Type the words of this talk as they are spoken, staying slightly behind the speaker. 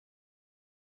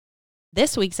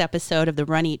This week's episode of the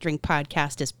Run, Eat, Drink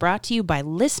podcast is brought to you by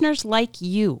listeners like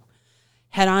you.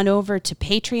 Head on over to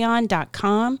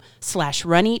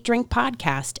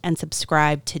patreon.com/runeatdrinkpodcast and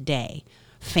subscribe today.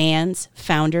 Fans,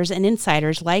 founders, and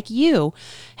insiders like you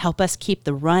help us keep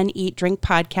the Run, Eat, Drink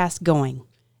podcast going,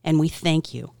 and we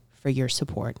thank you for your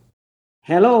support.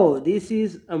 Hello, this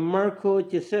is Marco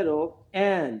Cesero,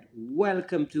 and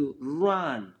welcome to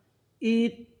Run,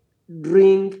 Eat,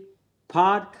 Drink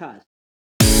podcast.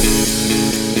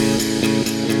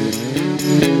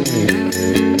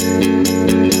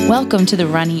 Welcome to the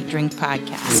Run, Eat, Drink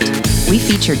podcast. We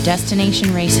feature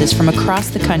destination races from across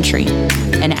the country,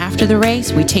 and after the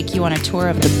race, we take you on a tour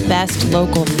of the best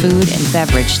local food and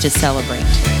beverage to celebrate.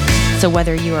 So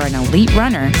whether you are an elite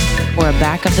runner or a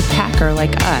back of the packer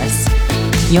like us,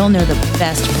 you'll know the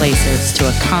best places to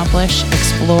accomplish,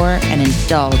 explore, and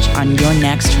indulge on your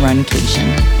next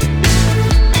runcation.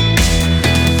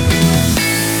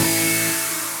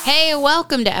 Hey,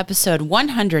 welcome to episode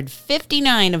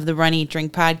 159 of the Run, Eat,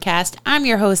 Drink podcast. I'm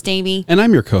your host, Amy. And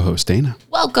I'm your co-host, Dana.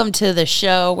 Welcome to the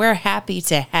show. We're happy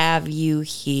to have you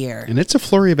here. And it's a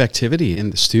flurry of activity in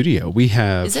the studio. We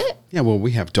have... Is it? Yeah, well,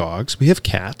 we have dogs, we have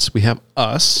cats, we have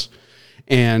us.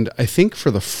 And I think for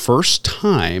the first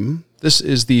time, this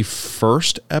is the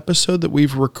first episode that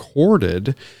we've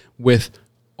recorded with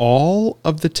all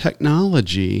of the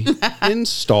technology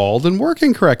installed and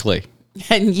working correctly.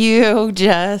 And you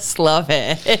just love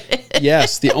it.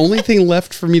 Yes, the only thing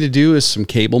left for me to do is some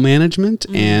cable management,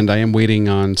 and I am waiting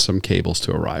on some cables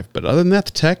to arrive. But other than that,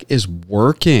 the tech is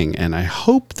working, and I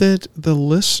hope that the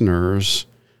listeners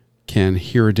can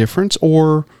hear a difference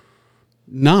or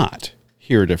not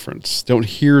hear a difference. Don't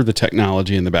hear the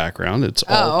technology in the background. It's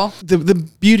all the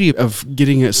beauty of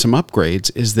getting some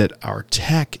upgrades is that our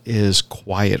tech is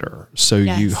quieter. So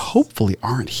you hopefully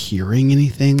aren't hearing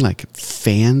anything like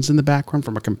fans in the background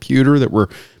from a computer that we're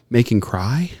making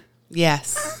cry.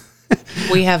 Yes.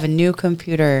 We have a new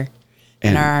computer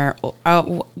in our,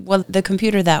 the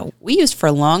computer that we used for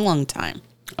a long, long time.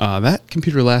 That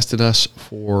computer lasted us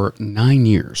for 9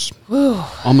 years,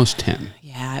 almost 10.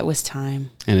 Yeah, it was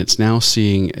time. And it's now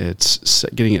getting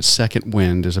its second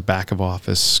wind as a back of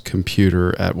office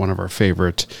computer at one of our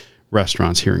favorite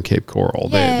restaurants here in Cape Coral.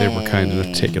 They were kind enough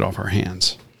to take it off our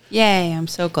hands. Yay, I'm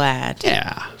so glad.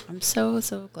 Yeah. I'm so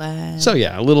glad. So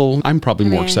yeah, I'm probably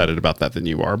more excited about that than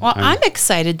you are. Well, I'm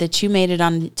excited that you made it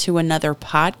on to another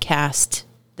podcast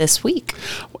this week.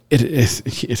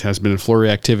 It has been a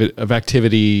flurry of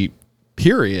activity.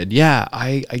 Period. Yeah,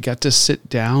 I got to sit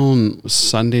down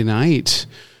Sunday night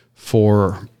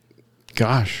for,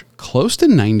 close to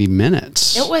 90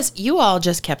 minutes. It was, you all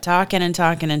just kept talking and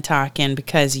talking and talking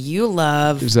because you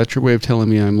love... Is that your way of telling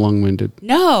me I'm long-winded?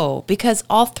 No, because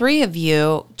all three of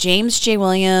you, James J.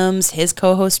 Williams, his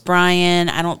co-host Brian,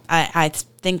 I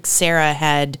think Sarah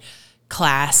had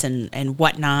class and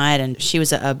whatnot, and she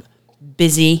was a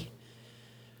busy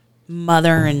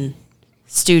mother and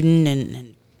student,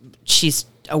 and she's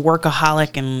a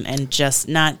workaholic and just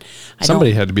not...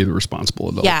 Somebody had to be the responsible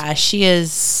adult. Yeah, she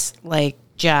is like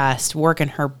just working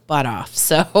her butt off.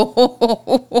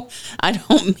 So I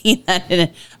don't mean that in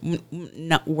a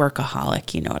not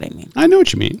workaholic. You know what I mean? I know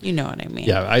what you mean. You know what I mean?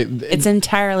 Yeah, it's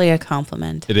entirely a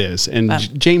compliment. It is. And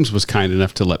James was kind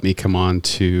enough to let me come on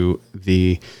to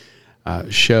the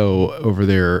show over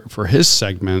there for his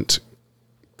segment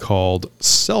called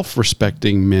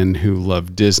Self-Respecting Men Who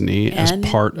Love Disney as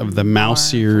part of the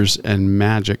Mouse Ears and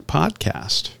Magic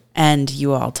podcast. And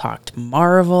you all talked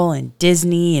Marvel and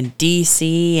Disney and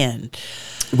DC, and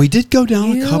we did go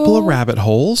down a couple of rabbit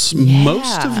holes,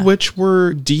 most of which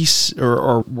were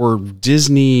were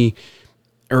Disney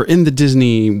or in the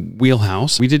Disney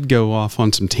wheelhouse. We did go off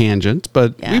on some tangents,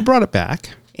 but we brought it back.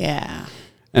 Yeah.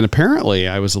 And apparently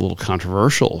I was a little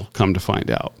controversial, come to find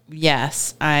out.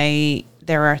 Yes,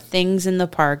 there are things in the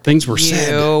park things were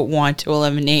said. You want to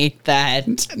eliminate that.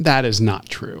 That is not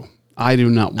true. I do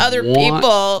not Other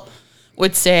people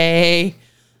would say,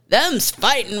 them's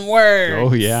fighting words.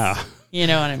 Oh, yeah. You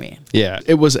know what I mean? Yeah.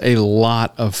 It was a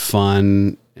lot of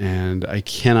fun, and I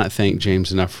cannot thank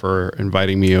James enough for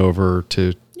inviting me over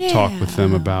to talk with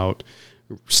them about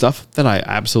stuff that I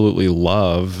absolutely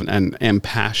love and am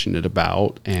passionate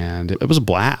about, and it was a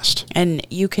blast. And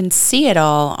you can see it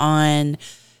all on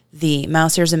the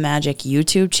Mouse Ears and Magic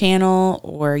YouTube channel,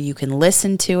 or you can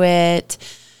listen to it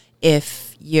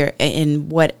if you're in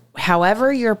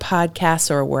however your podcasts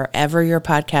or wherever your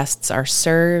podcasts are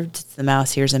served. It's the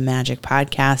Mouse Ears and Magic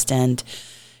podcast, and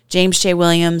James J.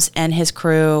 Williams and his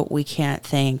crew, we can't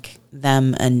thank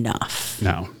them enough.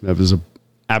 No, that was an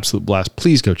absolute blast.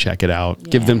 Please go check it out.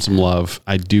 Give them some love.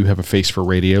 I do have a face for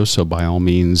radio, so by all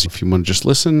means, if you want to just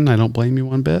listen, I don't blame you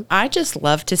one bit. I just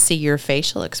love to see your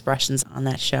facial expressions on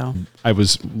that show. I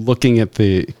was looking at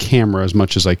the camera as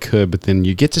much as I could, but then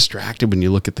you get distracted when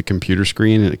you look at the computer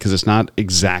screen because it's not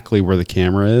exactly where the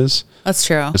camera is. That's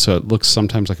true. So it looks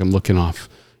sometimes like I'm looking off,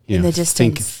 In the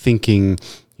distance. thinking,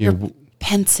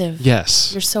 Pensive.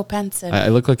 Yes. You're so pensive. I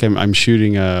look like I'm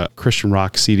shooting a Christian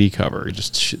rock CD cover,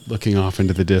 just looking off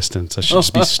into the distance. I should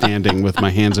just be standing with my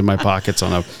hands in my pockets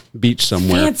on a beach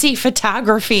somewhere. Fancy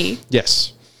photography.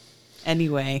 Yes.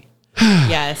 Anyway,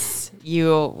 yes,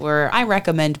 I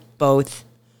recommend both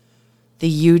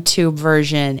the YouTube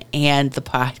version and the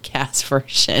podcast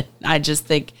version. I just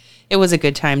think it was a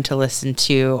good time to listen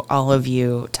to all of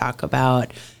you talk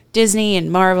about Disney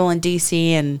and Marvel and DC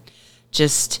and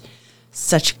just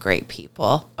such great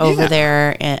people over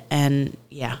there. And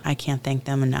yeah, I can't thank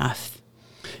them enough.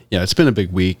 Yeah, it's been a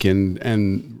big week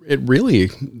and it really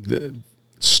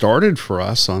started for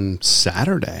us on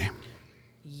Saturday.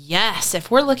 Yes,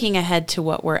 if we're looking ahead to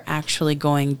what we're actually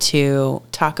going to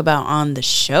talk about on the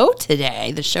show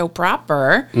today, the show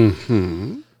proper,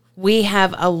 we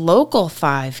have a local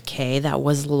 5K that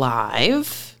was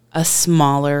live, a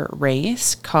smaller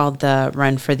race called the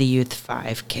Run for the Youth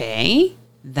 5K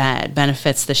that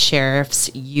benefits the Sheriff's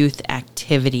Youth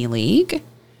Activity League.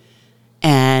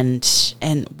 And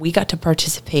we got to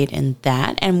participate in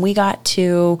that, and we got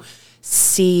to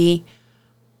see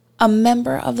a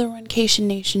member of the Runcation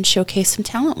Nation showcase some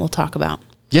talent we'll talk about.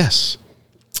 Yes.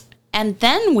 And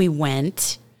then we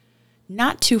went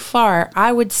not too far,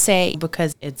 I would say,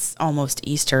 because it's almost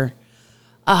Easter,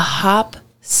 a hop,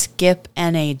 skip,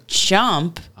 and a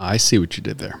jump. I see what you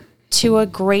did there. To a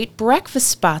great breakfast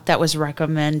spot that was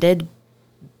recommended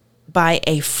by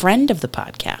a friend of the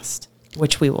podcast,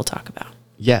 which we will talk about.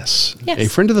 Yes. A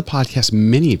friend of the podcast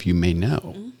many of you may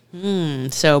know.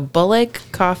 So Bullock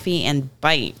Coffee and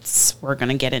Bites we're going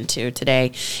to get into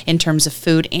today in terms of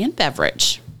food and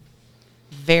beverage.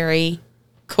 Very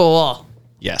cool.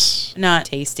 Yes. Not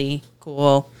tasty,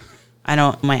 cool.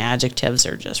 My adjectives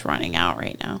are just running out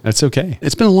right now. That's okay.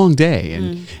 It's been a long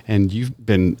day and you've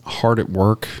been hard at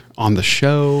work on the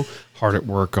show, hard at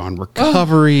work on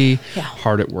recovery,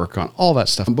 hard at work on all that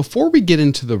stuff. And before we get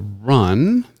into the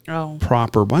run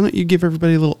proper, why don't you give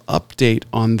everybody a little update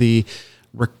on the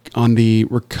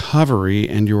recovery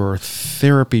and your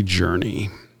therapy journey?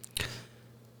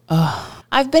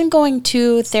 I've been going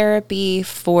to therapy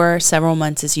for several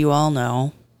months, as you all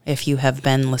know, if you have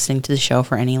been listening to the show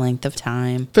for any length of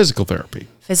time. Physical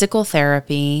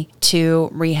therapy to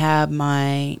rehab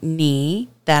my knee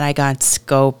that I got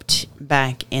scoped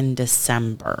back in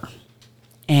December.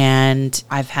 And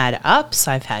I've had ups,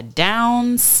 I've had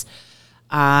downs.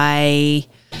 I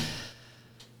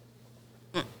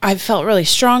felt really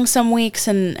strong some weeks,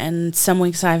 and some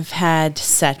weeks I've had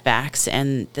setbacks.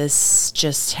 And this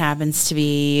just happens to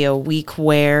be a week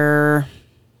where,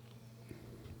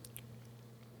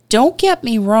 don't get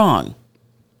me wrong,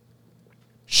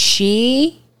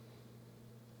 she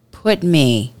put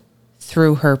me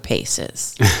through her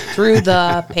paces, through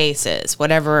the paces,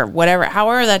 whatever,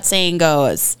 however that saying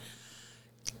goes.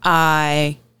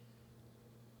 I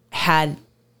had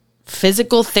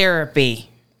physical therapy.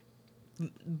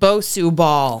 Bosu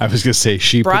ball. I was going to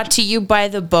say brought to you by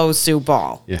the Bosu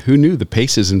ball. Yeah, who knew the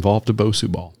paces involved a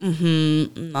Bosu ball?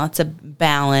 Lots of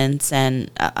balance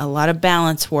and a lot of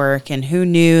balance work. And who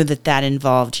knew that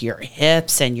involved your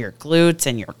hips and your glutes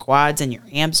and your quads and your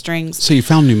hamstrings. So you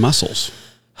found new muscles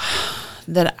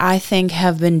that I think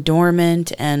have been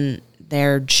dormant, and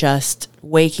they're just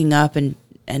waking up and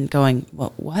going,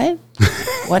 what?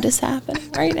 What is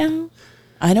happening right now?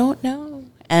 I don't know.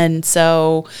 And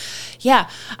so, yeah,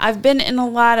 I've been in a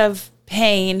lot of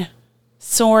pain,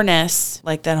 soreness,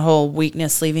 like that whole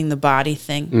weakness leaving the body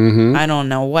thing. I don't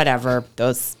know, whatever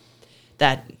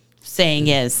that saying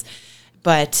is.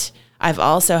 But I've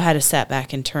also had a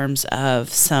setback in terms of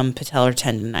some patellar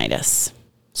tendonitis.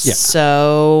 Yeah.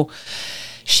 So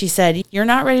she said, you're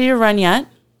not ready to run yet.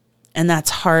 And that's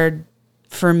hard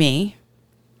for me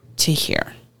to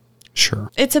hear.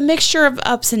 Sure. It's a mixture of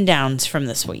ups and downs from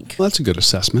this week. Well, that's a good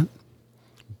assessment.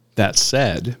 That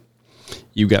said,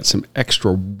 you got some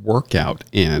extra workout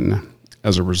in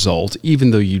as a result,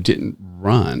 even though you didn't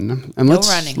run. And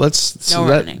running.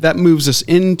 That moves us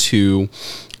into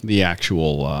the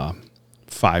actual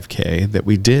 5K that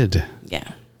we did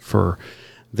for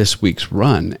this week's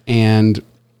run. And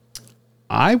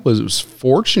I was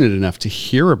fortunate enough to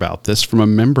hear about this from a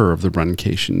member of the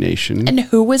Runcation Nation. And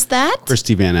who was that?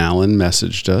 Christy Van Allen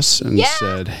messaged us and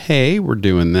said, hey, we're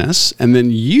doing this. And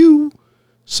then you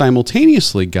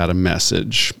simultaneously got a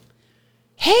message.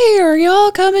 Hey, are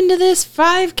y'all coming to this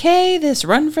 5K, this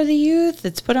Run for the Youth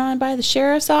that's put on by the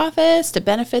sheriff's office to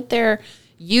benefit their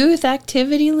youth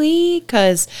activity league?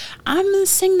 Because I'm going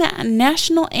to sing that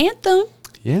national anthem.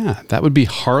 Yeah, that would be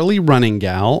Harley Running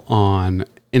Gal on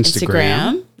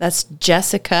Instagram. That's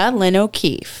Jessica Lynn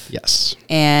O'Keefe. Yes.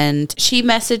 And she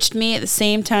messaged me at the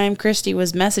same time Christy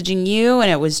was messaging you, and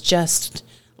it was just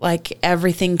like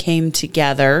everything came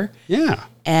together. Yeah.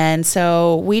 And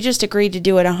so we just agreed to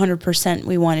do it 100%.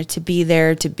 We wanted to be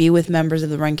there to be with members of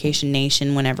the Runcation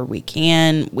Nation whenever we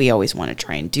can. We always want to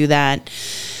try and do that.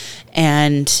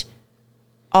 And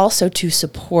also to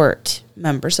support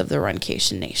members of the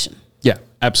Runcation Nation. Yeah,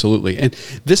 absolutely. And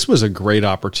this was a great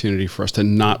opportunity for us to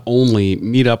not only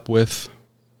meet up with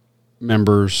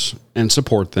members and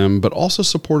support them, but also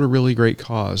support a really great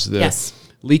cause. Yes.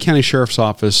 Lee County Sheriff's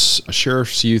Office,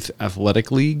 Sheriff's Youth Athletic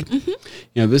League. Mm-hmm.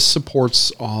 This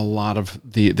supports a lot of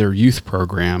their youth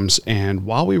programs. And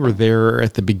while we were there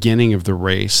at the beginning of the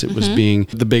race, it was being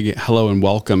the big hello and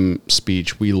welcome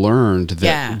speech. We learned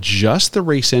that just the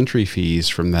race entry fees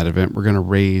from that event were going to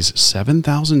raise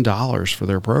 $7,000 for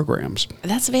their programs.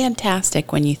 That's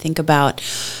fantastic when you think about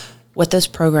what those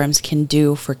programs can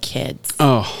do for kids.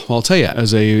 Oh, well, I'll tell you,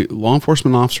 as a law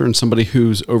enforcement officer and somebody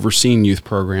who's overseen youth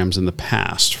programs in the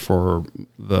past for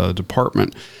the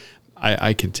department,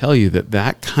 I can tell you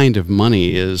that kind of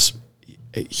money is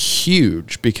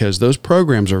huge because those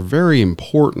programs are very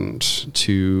important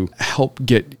to help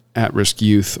get at-risk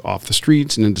youth off the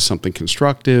streets and into something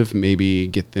constructive, maybe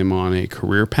get them on a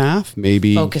career path,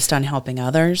 maybe focused on helping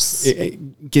others.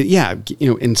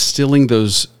 Instilling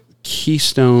those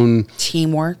keystone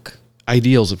teamwork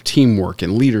ideals of teamwork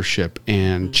and leadership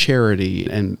and charity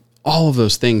and all of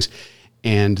those things.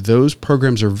 And those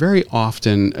programs are very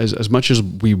often, as much as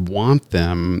we want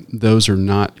them, those are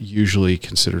not usually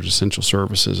considered essential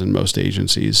services in most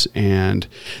agencies. And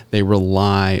they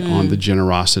rely on the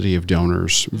generosity of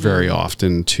donors very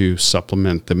often to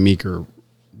supplement the meager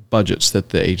budgets that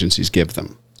the agencies give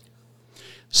them.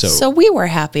 So we were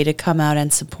happy to come out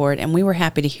and support, and we were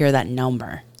happy to hear that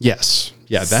number. Yes.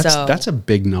 Yeah, that's a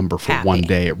big number for one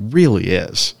day. It really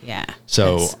is. Yeah.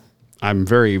 So I'm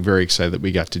very, very excited that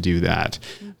we got to do that.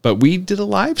 But we did a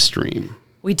live stream.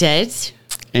 We did.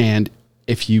 And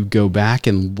if you go back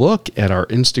and look at our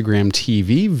Instagram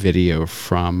TV video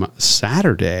from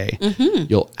Saturday,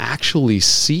 you'll actually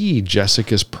see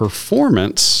Jessica's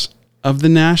performance of the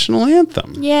national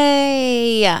anthem.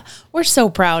 Yay. We're so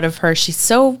proud of her. She's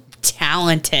so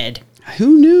talented.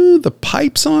 Who knew the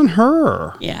pipes on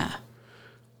her? Yeah.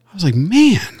 I was like,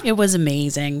 man. It was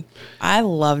amazing. I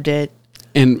loved it.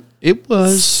 And it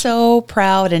was so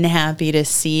proud and happy to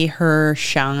see her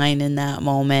shine in that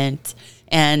moment.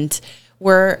 And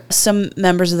where some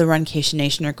members of the Runcation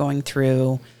Nation are going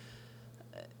through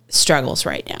struggles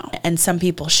right now. And some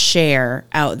people share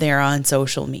out there on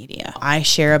social media. I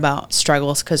share about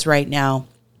struggles because right now,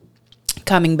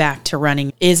 coming back to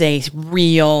running is a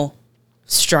real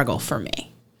struggle for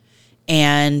me.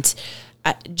 And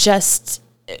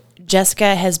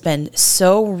Jessica has been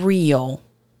so real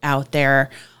out there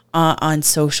on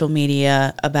social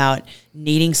media about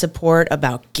needing support,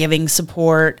 about giving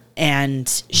support. And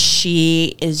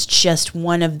she is just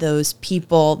one of those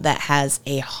people that has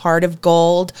a heart of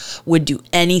gold, would do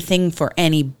anything for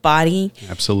anybody.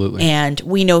 Absolutely. And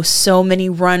we know so many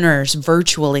runners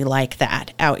virtually like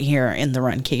that out here in the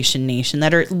Runcation Nation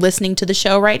that are listening to the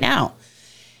show right now.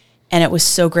 And it was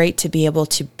so great to be able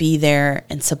to be there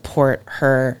and support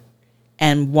her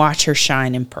and watch her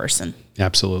shine in person.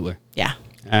 Absolutely. Yeah.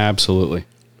 Absolutely.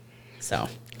 So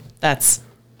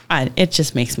it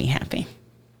just makes me happy.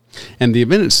 And the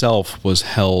event itself was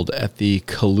held at the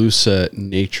Colusa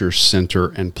Nature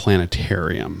Center and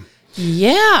Planetarium.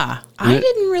 Yeah. I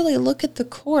didn't really look at the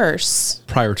course.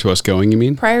 Prior to us going, you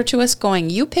mean? Prior to us going.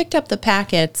 You picked up the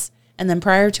packets, and then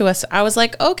prior to us, I was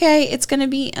like, okay, it's going to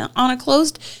be on a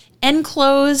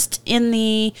enclosed in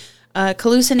the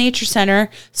Colusa Nature Center,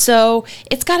 so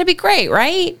it's got to be great,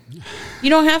 right? You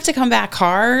don't have to come back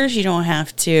cars. You don't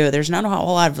have to. There's not a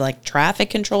whole lot of like traffic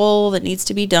control that needs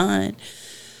to be done.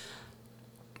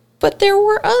 But there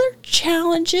were other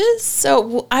challenges.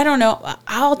 So I don't know.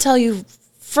 I'll tell you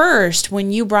first,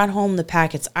 when you brought home the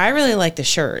packets, I really like the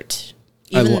shirt.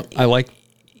 I like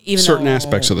certain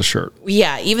aspects of the shirt.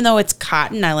 Yeah, even though it's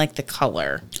cotton, I like the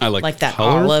color. I like that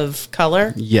color. olive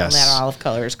color. Yes. That olive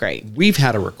color is great. We've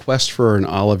had a request for an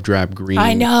olive drab green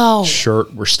I know.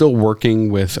 shirt. We're still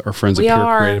working with our friends at We Pure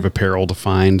are. Creative Apparel to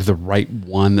find the right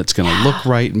one that's going to look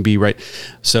right and be right.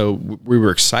 So we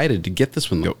were excited to get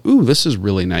this one. Go, ooh, this is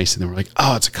really nice. And then we're like,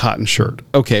 oh, it's a cotton shirt.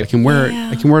 Okay, I can wear it.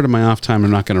 I can wear it in my off time.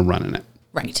 I'm not going to run in it.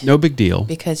 Right. No big deal.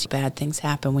 Because bad things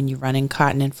happen when you run in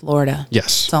cotton in Florida.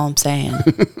 Yes. That's all I'm saying.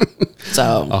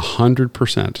 So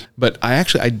 100%. But I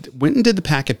went and did the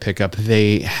packet pickup.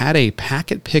 They had a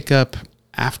packet pickup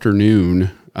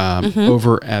afternoon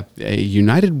over at a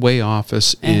United Way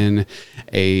office in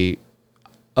a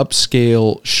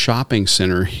upscale shopping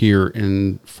center here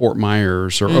in Fort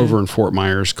Myers, or over in Fort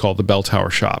Myers, called the Bell Tower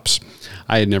Shops.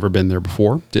 I had never been there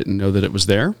before. Didn't know that it was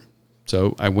there.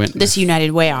 So I went. this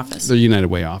United Way office. The United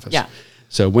Way office. Yeah.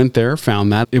 So went there,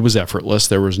 found that it was effortless.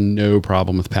 There was no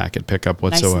problem with packet pickup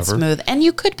whatsoever. Nice and smooth. And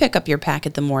you could pick up your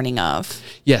packet the morning of.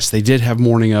 Yes, they did have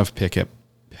morning of packet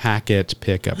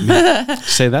pickup.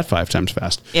 Say that 5 times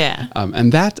fast. Yeah.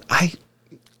 And that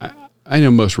I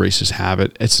know most races have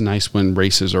it. It's nice when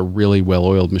races are really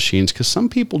well-oiled machines, because some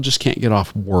people just can't get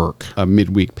off work a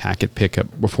midweek packet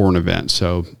pickup before an event.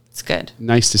 So It's good.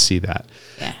 nice to see that.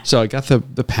 Yeah. So I got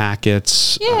the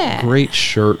packets. Yeah. Great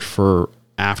shirt for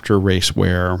after race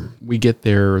wear. We get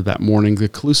there that morning. The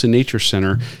Calusa Nature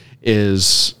Center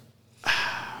is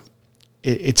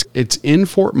it's in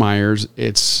Fort Myers.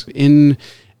 It's in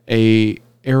a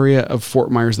area of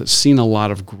Fort Myers that's seen a lot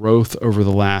of growth over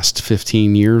the last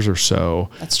 15 years or so.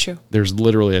 That's true. There's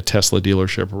literally a Tesla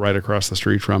dealership right across the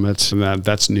street from it, and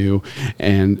that's new.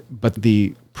 But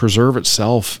the preserve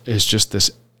itself is just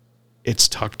this. It's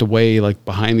tucked away like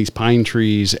behind these pine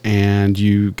trees, and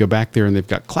you go back there and they've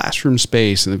got classroom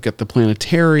space and they've got the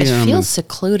planetarium. It feels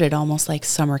secluded, almost like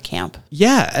summer camp.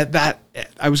 Yeah,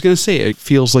 I was going to say, it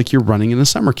feels like you're running in a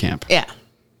summer camp. Yeah.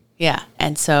 Yeah.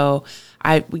 And so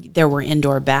there were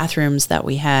indoor bathrooms that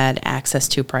we had access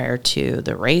to prior to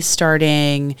the race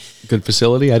starting. Good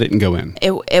facility. I didn't go in.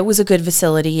 It was a good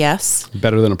facility. Yes.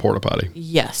 Better than a porta potty.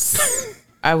 Yes.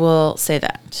 I will say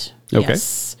that. Okay.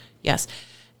 Yes. Yes.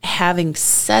 Having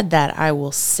said that, I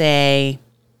will say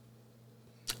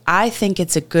I think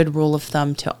it's a good rule of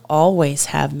thumb to always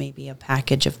have maybe a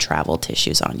package of travel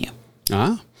tissues on you.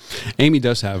 Amy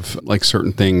does have like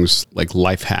certain things, like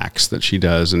life hacks that she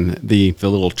does, and the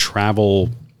little travel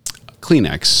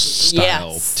Kleenex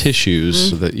style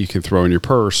tissues that you can throw in your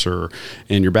purse or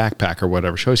in your backpack or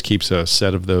whatever. She always keeps a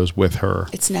set of those with her.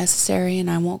 It's necessary, and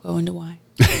I won't go into why.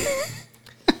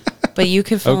 But you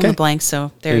can fill in the blanks,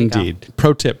 so there you go. Indeed.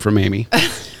 Pro tip from Amy.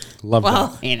 Love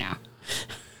that. You know,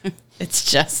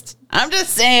 I'm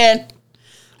just saying,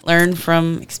 learn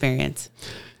from experience.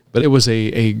 But it was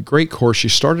a great course. You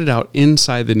started out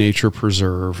inside the nature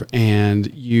preserve, and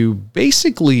you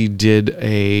basically did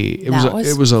it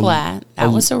was flat. That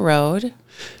was a road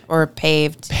or a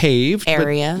paved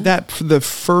area. But that for the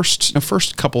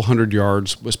first couple 100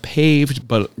 yards was paved,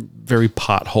 but very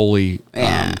potholy.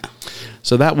 Yeah.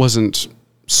 So that wasn't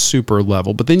super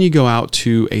level. But then you go out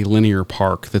to a linear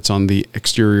park that's on the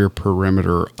exterior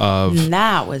perimeter of And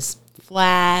that was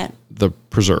flat. the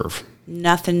preserve.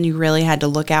 Nothing you really had to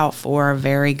look out for.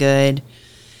 Very good.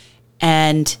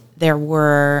 And there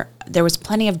was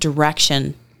plenty of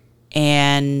direction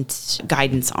and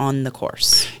guidance on the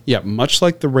course. Yeah, much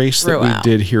like the race that we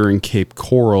did here in Cape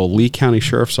Coral, Lee County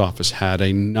Sheriff's Office had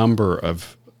a number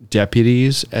of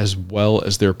deputies as well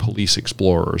as their police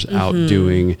explorers out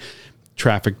doing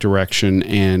traffic direction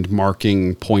and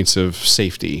marking points of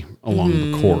safety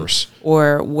along the course.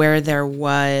 Or where there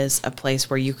was a place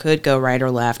where you could go right or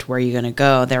left, where you're going to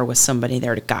go, there was somebody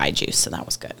there to guide you. So that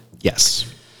was good. Yes.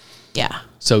 Yeah.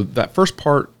 So that first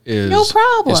part is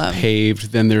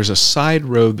paved. Then there's a side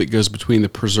road that goes between the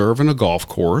preserve and a golf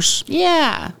course.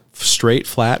 Yeah. Straight,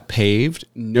 flat, paved,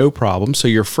 no problem. So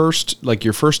your first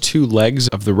 2 legs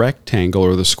of the rectangle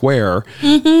or the square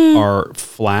are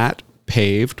flat,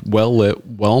 paved, well lit,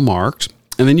 well marked.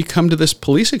 And then you come to this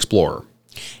police explorer.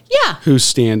 Yeah. Who's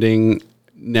standing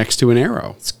next to an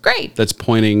arrow. It's great. That's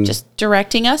pointing just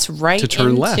directing us right to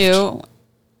turn into left.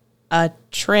 A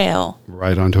trail.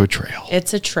 Right onto a trail.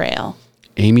 It's a trail.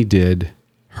 Amy did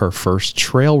her first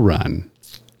trail run.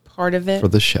 Part of it for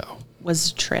the show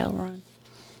was a trail run.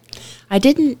 I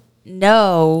didn't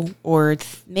know, or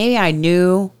maybe I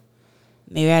knew,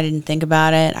 maybe I didn't think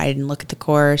about it. I didn't look at the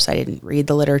course. I didn't read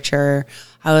the literature.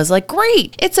 I was like,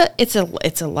 great. It's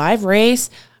a live race.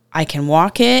 I can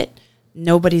walk it.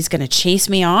 Nobody's going to chase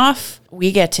me off.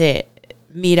 We get to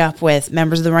meet up with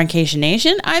members of the Runcation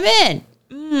Nation. I'm in.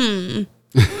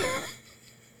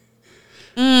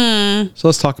 So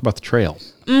let's talk about the trail.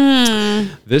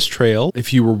 This trail,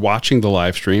 if you were watching the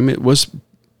live stream, it was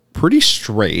pretty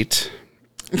straight,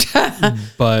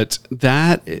 but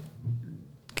that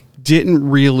didn't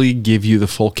really give you the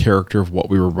full character of what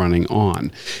we were running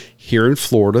on. Here in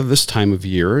Florida, this time of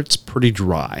year, it's pretty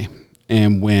dry.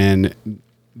 And when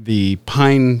the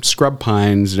scrub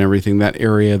pines and everything, that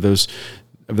area,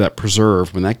 that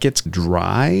preserve, when that gets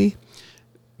dry,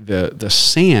 the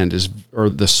sand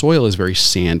the soil is very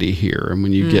sandy here. And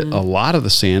when you get a lot of the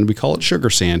sand, we call it sugar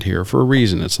sand here for a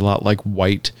reason. It's a lot like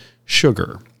white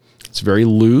sugar. It's very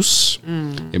loose.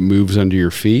 It moves under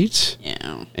your feet.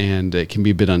 Yeah. And it can be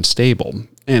a bit unstable.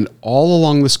 And all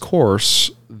along this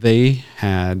course, there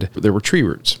were tree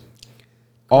roots.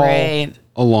 Great.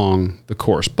 All along the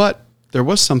course. But there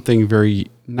was something very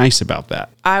nice about that.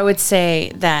 I would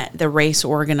say that the race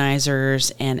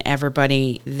organizers and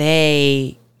everybody,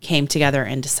 they came together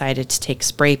and decided to take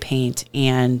spray paint,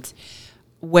 and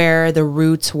where the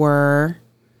roots were,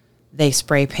 they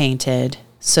spray painted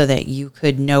so that you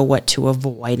could know what to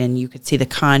avoid, and you could see the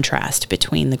contrast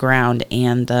between the ground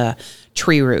and the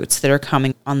tree roots that are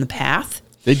coming on the path.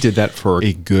 They did that for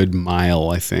a good mile,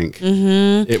 I think.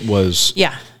 Mm-hmm. It was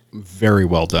very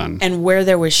well done. And where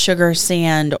there was sugar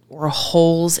sand or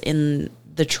holes in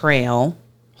the trail,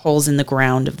 holes in the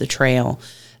ground of the trail,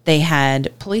 they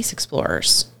had police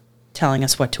explorers telling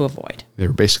us what to avoid. They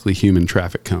were basically human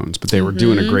traffic cones, but they were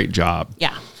doing a great job.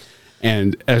 Yeah.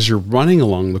 And as you're running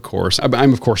along the course,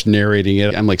 I'm of course narrating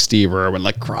it. I'm like Steve Irwin,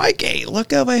 like, crikey,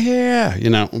 look over here,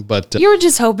 but You were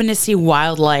just hoping to see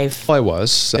wildlife. I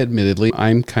was, admittedly,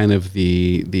 I'm kind of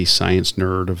the science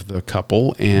nerd of the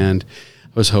couple, and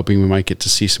I was hoping we might get to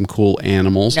see some cool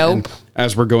animals. Nope. And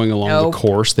as we're going along the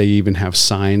course, they even have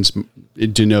signs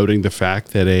denoting the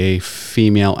fact that a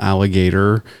female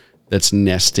alligator that's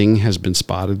nesting has been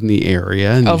spotted in the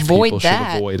area, and these people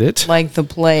should avoid it. Like the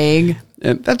plague.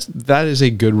 And that is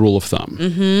a good rule of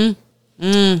thumb.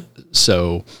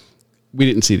 So we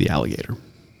didn't see the alligator.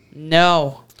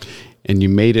 No. And you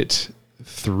made it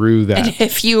through that. And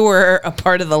if you were a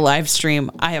part of the live stream,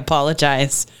 I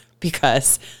apologize,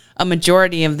 because a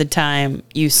majority of the time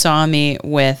you saw me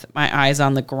with my eyes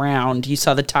on the ground. You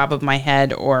saw the top of my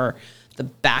head or the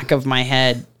back of my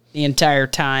head the entire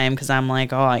time, because I'm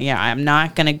like, oh, yeah, I'm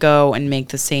not going to go and make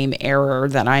the same error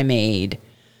that I made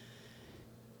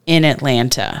in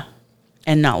Atlanta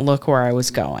and not look where I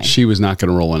was going. She was not going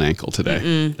to roll an ankle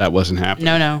today. That wasn't happening.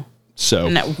 No. So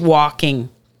and that walking,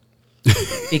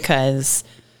 because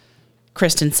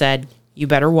Kristen said, you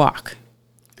better walk.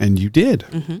 And you did.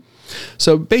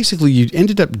 So basically, you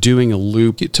ended up doing a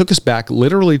loop. It took us back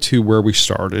literally to where we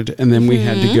started, and then we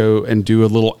had to go and do a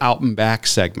little out and back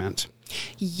segment.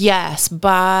 Yes,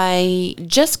 by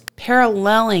just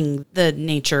paralleling the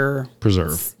nature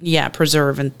Preserve. Yeah,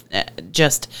 preserve, and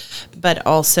but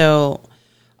also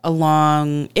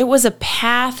along, it was a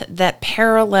path that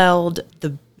paralleled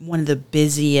one of the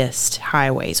busiest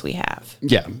highways we have.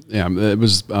 Yeah. It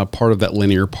was part of that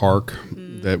linear park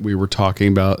that we were talking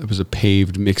about. It was a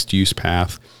paved mixed use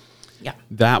path. Yeah.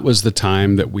 That was the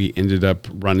time that we ended up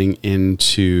running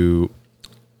into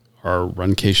our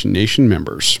Runcation Nation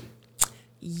members.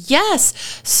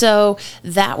 Yes. So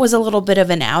that was a little bit of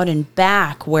an out and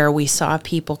back where we saw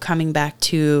people coming back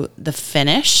to the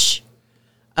finish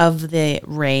of the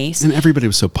race. And everybody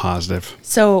was so positive.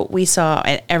 So we saw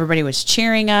everybody was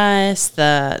cheering us,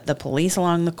 the police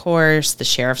along the course, the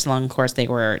sheriffs along the course, they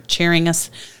were cheering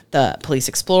us, the police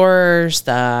explorers,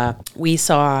 we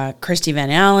saw Christy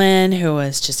Van Allen, who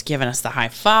was just giving us the high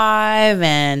five,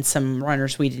 and some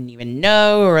runners we didn't even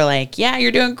know who were like, yeah,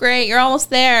 you're doing great, you're almost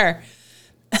there.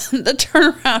 The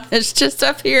turnaround is just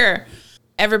up here.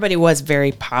 Everybody was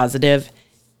very positive,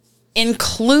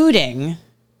 including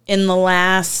in the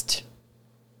last,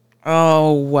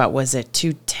 what was it,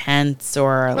 2/10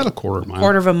 or about a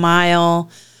quarter of a mile.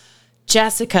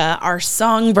 Jessica, our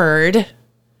songbird,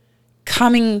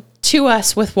 coming to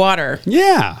us with water.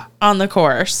 Yeah. On the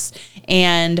course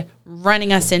and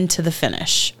running us into the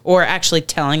finish, or actually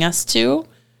telling us to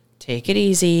take it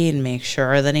easy and make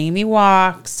sure that Amy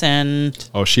walks. And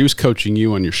she was coaching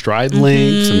you on your stride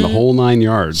lengths and the whole 9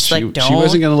 yards. She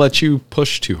wasn't going to let you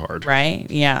push too hard. Right.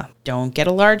 Yeah. Don't get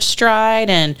a large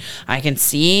stride. And I can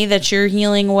see that you're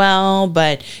healing well,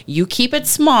 but you keep it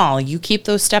small. You keep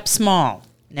those steps small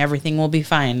and everything will be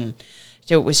fine.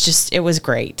 It was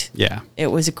great. Yeah. It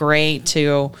was great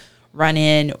to run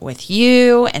in with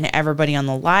you and everybody on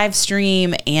the live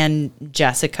stream and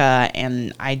Jessica.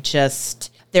 And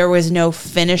there was no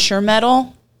finisher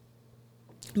medal,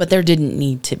 but there didn't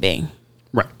need to be.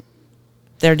 Right.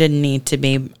 there didn't need to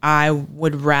be. I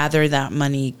would rather that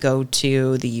money go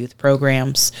to the youth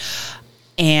programs,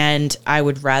 and I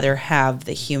would rather have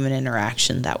the human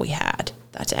interaction that we had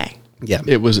that day. Yeah,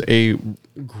 it was a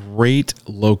great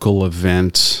local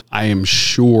event. I am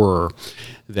sure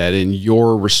that in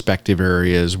your respective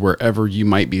areas, wherever you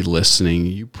might be listening,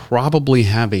 you probably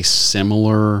have a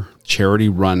similar charity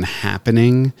run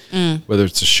happening, whether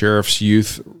it's a Sheriff's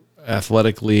Youth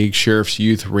Athletic League, Sheriff's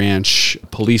Youth Ranch,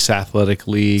 Police Athletic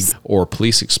League, or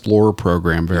Police Explorer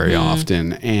program very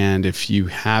often. And if you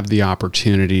have the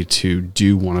opportunity to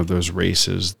do one of those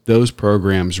races, those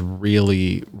programs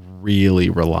really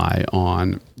rely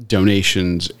on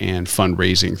donations and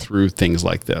fundraising through things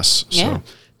like this. Yeah. So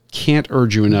can't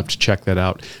urge you enough to check that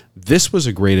out. This was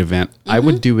a great event. I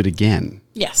would do it again.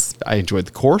 Yes. I enjoyed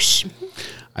the course.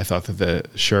 I thought that the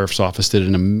sheriff's office did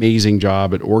an amazing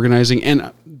job at organizing,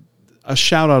 and a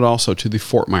shout out also to the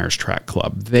Fort Myers Track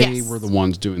Club. They were the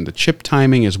ones doing the chip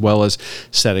timing as well as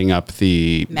setting up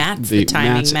the mats, the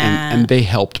timing mats, mat. and they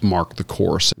helped mark the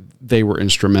course. They were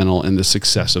instrumental in the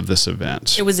success of this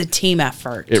event. It was a team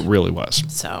effort. It really was.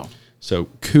 So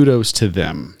kudos to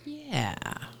them. yeah.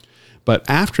 But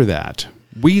after that,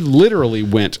 we literally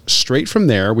went straight from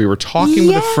there. We were talking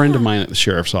with a friend of mine at the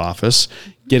sheriff's office,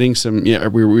 getting some,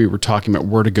 we were talking about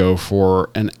where to go for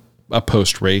a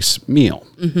post-race meal.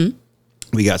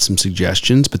 We got some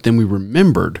suggestions, but then we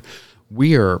remembered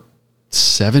we are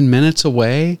 7 minutes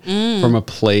away from a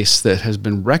place that has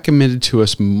been recommended to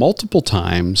us multiple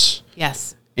times.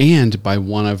 Yes. And by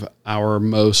one of our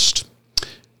most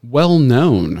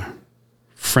well-known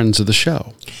friends of the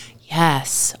show.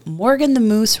 Yes, Morgan the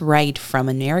Moose Wright from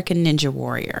American Ninja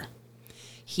Warrior.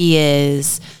 He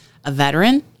is a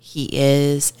veteran. He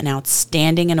is an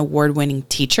outstanding and award-winning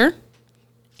teacher.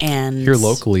 And Here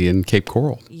locally in Cape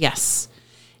Coral. yes.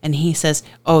 And he says,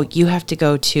 oh, you have to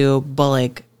go to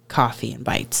Bullig Coffee and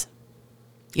Bites.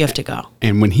 You have to go.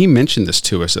 And when he mentioned this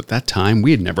to us at that time, we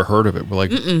had never heard of it. We're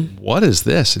like, what is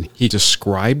this? And he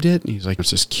described it. And he's like, it's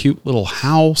this cute little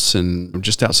house and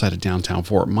just outside of downtown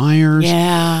Fort Myers.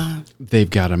 Yeah. They've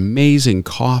got amazing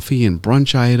coffee and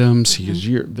brunch items. He goes,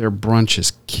 their brunch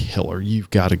is killer. You've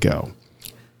got to go.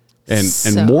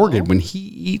 And Morgan, when he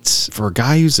eats, for a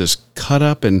guy who's as cut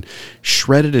up and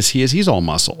shredded as he is, he's all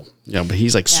muscle. But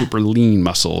he's like super lean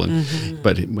muscle. And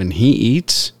but when he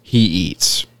eats, he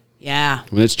eats. Yeah.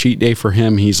 When it's cheat day for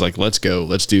him, he's like, let's go.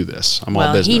 Let's do this. I'm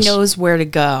all business. He knows where to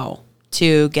go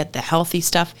to get the healthy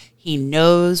stuff. He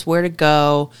knows where to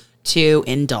go to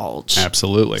indulge.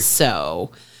 Absolutely.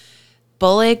 So,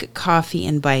 Bullig Coffee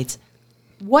and Bites.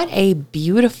 What a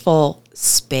beautiful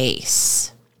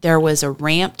space. There was a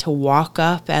ramp to walk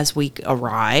up as we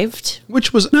arrived.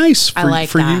 Which was nice for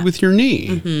that. you with your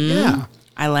knee. Yeah.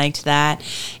 I liked that.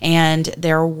 And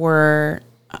there were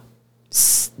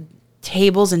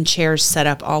tables and chairs set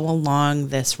up all along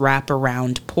this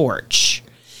wraparound porch.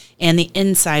 And the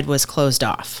inside was closed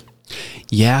off.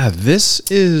 Yeah, this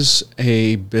is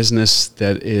a business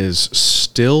that is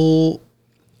still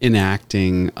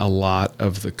enacting a lot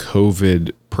of the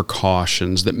COVID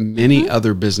precautions that many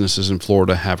other businesses in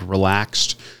Florida have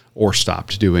relaxed or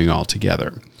stopped doing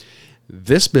altogether.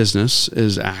 This business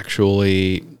is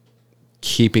actually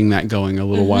keeping that going a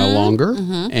little while longer,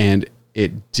 and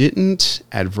it didn't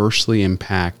adversely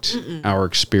impact our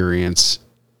experience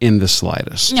in the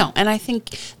slightest. No, and I think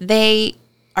they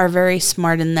are very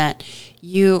smart in that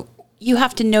you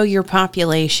have to know your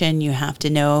population. You have to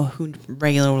know who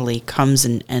regularly comes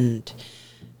and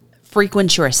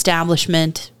frequents your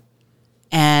establishment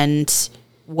and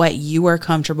what you are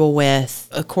comfortable with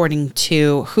according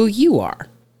to who you are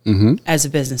as a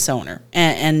business owner.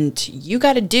 And you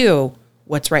got to do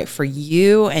what's right for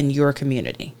you and your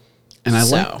community. And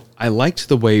I liked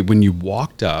the way when you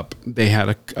walked up, they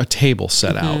had a table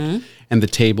set out, and the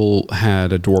table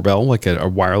had a doorbell, like a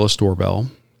wireless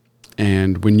doorbell.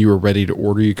 And when you were ready to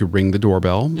order, you could ring the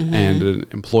doorbell, and an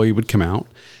employee would come out.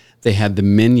 They had the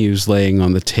menus laying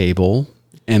on the table,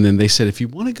 and then they said, if you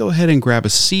want to go ahead and grab a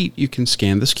seat, you can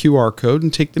scan this QR code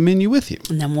and take the menu with you.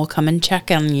 And then we'll come and check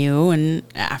on you and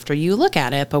after you look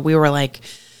at it. But we were like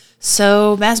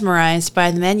so mesmerized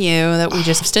by the menu that we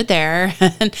just stood there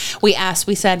and we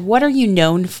said, what are you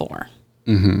known for?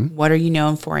 What are you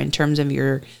known for in terms of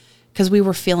because we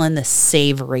were feeling the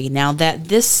savory. Now that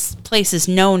this place is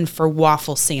known for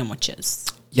waffle sandwiches.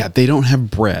 Yeah, they don't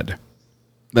have bread.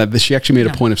 She actually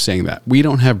made a point of saying that. We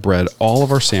don't have bread. All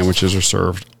of our sandwiches are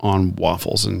served on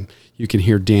waffles, and you can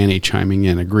hear Danny chiming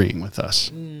in, agreeing with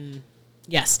us.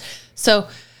 Yes. So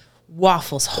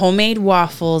waffles, homemade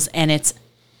waffles, and it's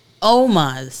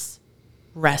Oma's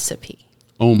recipe.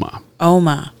 Oma,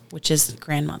 Oma, which is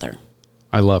grandmother.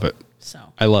 I love it. So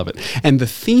I love it. And the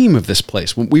theme of this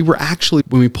place, when we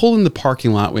pulled in the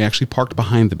parking lot, we actually parked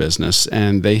behind the business,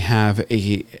 and they have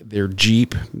their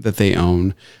Jeep that they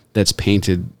own that's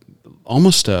painted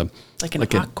almost like an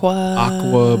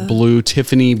aqua blue,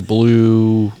 Tiffany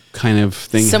blue kind of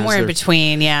thing. Somewhere in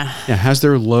between, yeah. Yeah, has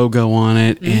their logo on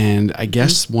it. Mm-hmm. And I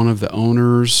guess one of the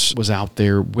owners was out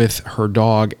there with her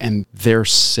dog, and their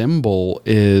symbol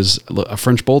is a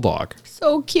French bulldog.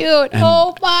 So cute.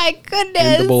 Oh my goodness.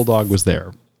 And the bulldog was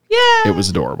there. Yeah. It was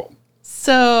adorable.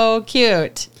 So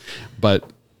cute. But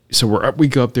so we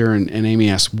go up there, and Amy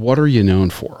asks, "What are you known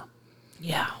for?"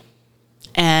 Yeah.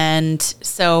 And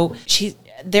so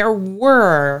there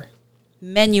were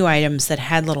menu items that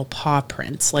had little paw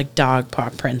prints, like dog paw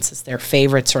prints as their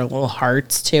favorites, or little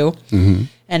hearts too. Mm-hmm.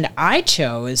 And I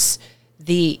chose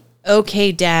the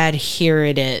 "Okay, Dad, Here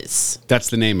It Is." That's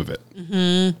the name of it.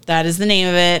 Mm-hmm. That is the name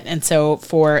of it. And so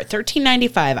for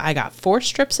 $13.95, I got 4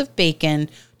 strips of bacon,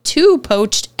 2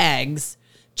 poached eggs,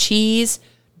 cheese,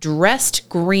 dressed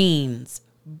greens,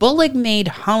 Bullig-made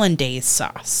hollandaise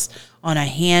sauce on a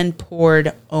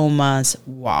hand-poured Oma's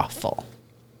waffle.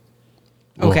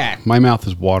 Okay. Oh, my mouth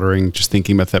is watering just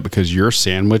thinking about that, because your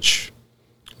sandwich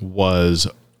was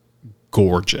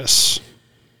gorgeous.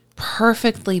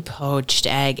 Perfectly poached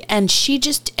egg. And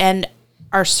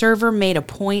our server made a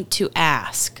point to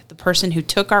ask, the person who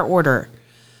took our order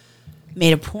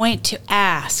made a point to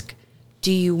ask,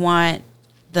 do you want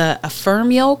a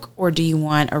firm yolk or do you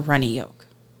want a runny yolk?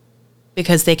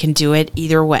 Because they can do it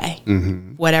either way,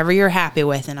 whatever you're happy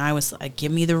with. And I was like,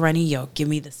 give me the runny yolk. Give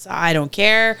me I don't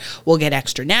care. We'll get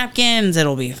extra napkins.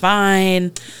 It'll be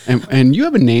fine. And you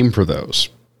have a name for those.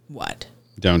 What?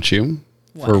 Don't you?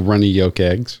 What? For runny yolk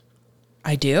eggs.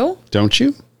 I do? Don't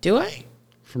you? Do I?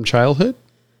 From childhood?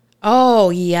 Oh,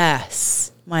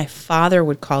 yes. My father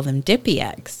would call them dippy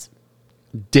eggs.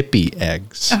 Dippy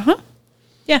eggs. Uh-huh.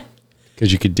 Yeah.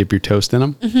 Because you could dip your toast in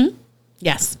them? Mm-hmm.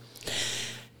 Yes.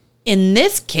 In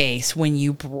this case, when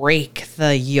you break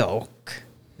the yolk,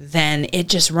 then it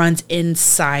just runs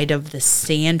inside of the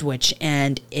sandwich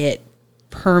and it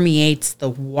permeates the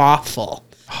waffle,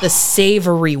 the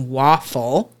savory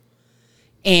waffle.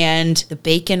 And the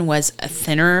bacon was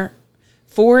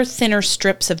 4 thinner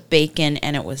strips of bacon,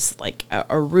 and it was like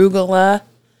arugula,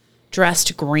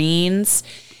 dressed greens.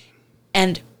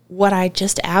 And what I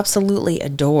just absolutely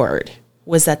adored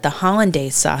was that the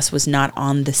hollandaise sauce was not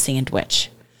on the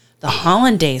sandwich. The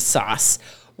hollandaise sauce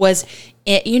was,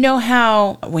 you know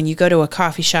how when you go to a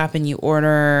coffee shop and you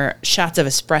order shots of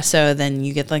espresso, then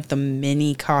you get like the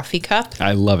mini coffee cup?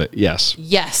 I love it. Yes.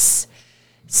 Yes.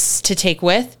 To take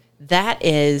with, that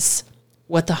is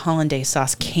what the hollandaise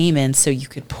sauce came in, so you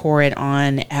could pour it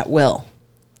on at will.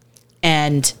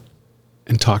 And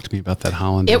talk to me about that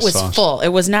hollandaise sauce. It was full. It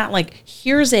was not like,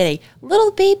 here's a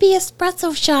little baby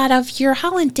espresso shot of your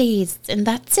hollandaise, and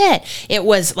that's it. It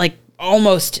was like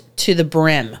almost to the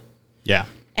brim. Yeah.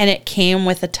 And it came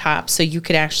with a top, so you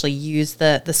could actually use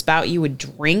the spout you would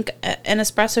drink an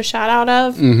espresso shot out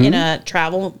of in a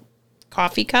travel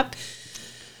coffee cup.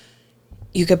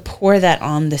 You could pour that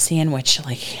on the sandwich,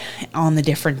 like on the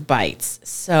different bites.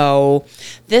 So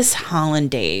this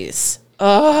hollandaise,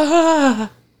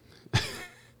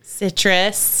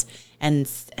 citrus and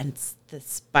the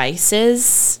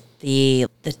spices, the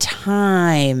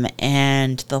thyme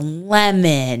and the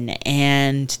lemon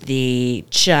and the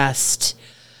just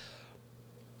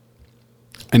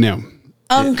I know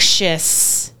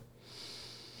unctuousness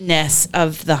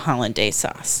of the hollandaise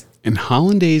sauce. And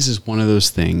hollandaise is one of those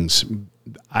things.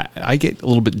 I get a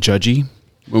little bit judgy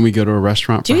when we go to a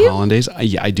restaurant for hollandaise.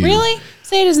 Yeah, I do. Really?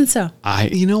 Say it isn't so.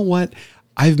 You know what?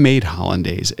 I've made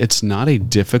hollandaise. It's not a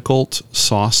difficult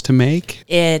sauce to make.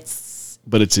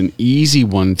 But it's an easy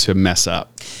one to mess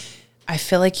up. I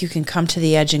feel like you can come to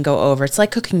the edge and go over. It's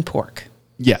like cooking pork.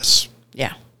 Yes.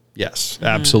 Yeah. Yes,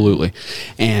 absolutely.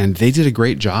 And they did a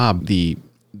great job. The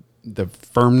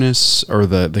firmness or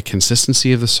the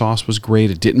consistency of the sauce was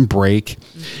great. It didn't break.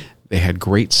 They had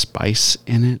great spice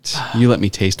in it. You let me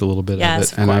taste a little bit of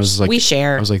it. And I was like, we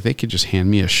share. I was like, they could just hand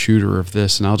me a shooter of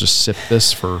this and I'll just sip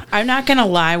this for. I'm not going to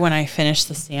lie. When I finished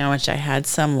the sandwich, I had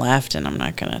some left, and I'm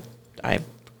not going to, I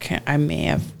may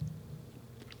have.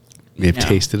 You may have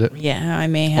tasted it? Yeah, I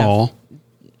may have. All?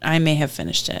 I may have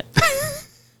finished it.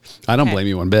 I don't blame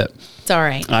you one bit. It's all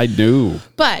right. I knew.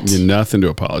 But. Nothing to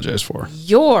apologize for.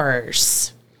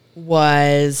 Yours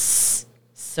was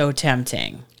so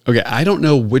tempting. Okay, I don't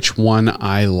know which one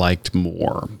I liked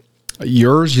more.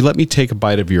 Yours, you let me take a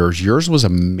bite of yours. Yours was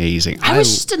amazing. I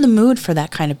was just in the mood for that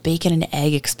kind of bacon and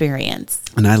egg experience.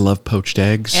 And I love poached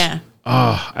eggs. Yeah.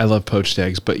 Oh, I love poached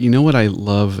eggs. But you know what I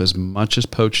love as much as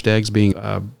poached eggs, being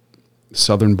a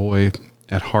Southern boy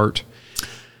at heart?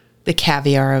 The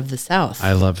caviar of the South.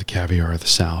 I love the caviar of the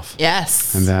South.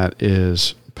 Yes. And that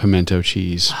is pimento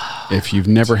cheese. If you've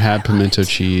never had pimento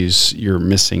cheese, you're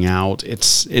missing out.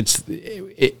 It's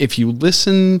if you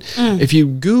listen, if you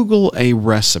Google a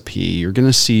recipe, you're going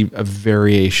to see a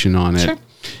variation on it. Sure.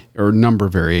 Or a number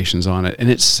of variations on it,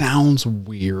 and it sounds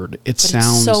weird. It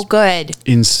sounds so good.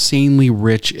 insanely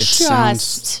rich. It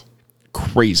sounds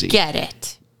crazy. Get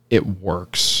it. It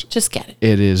works. Just get it.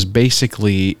 It is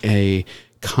basically a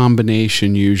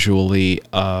combination, usually,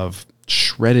 of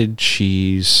shredded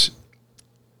cheese,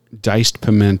 diced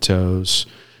pimentos,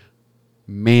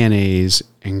 mayonnaise,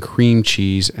 and cream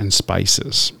cheese and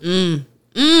spices. And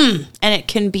it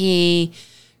can be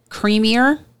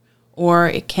creamier, or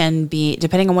it can be,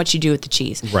 depending on what you do with the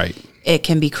cheese. Right. It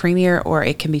can be creamier or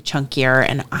it can be chunkier.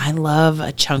 And I love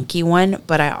a chunky one,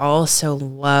 but I also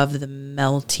love the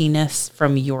meltiness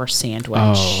from your sandwich.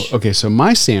 Oh, okay. So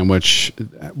my sandwich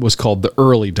was called the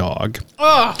Early Dog.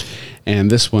 Oh.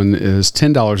 And this one is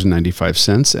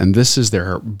 $10.95. And this is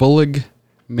their Bullig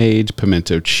made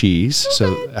pimento cheese. Okay.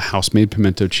 So a house-made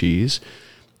pimento cheese,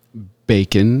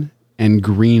 bacon, and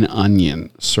green onion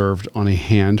served on a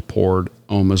hand-poured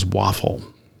Oma's waffle.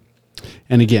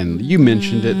 And again, you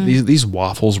mentioned it. These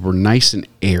waffles were nice and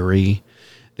airy.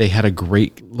 They had a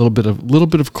great little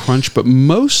bit of crunch, but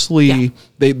mostly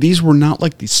these were not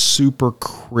like these super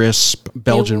crisp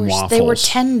Belgian waffles. They were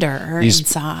tender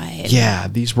inside. Yeah,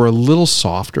 these were a little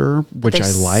softer, which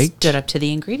I liked. Stood up to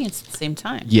the ingredients at the same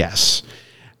time. Yes.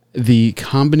 The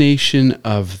combination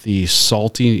of the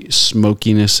salty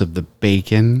smokiness of the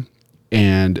bacon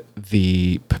and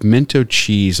the pimento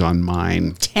cheese on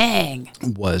mine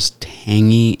was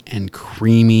tangy and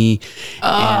creamy.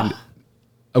 And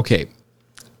okay,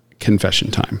 confession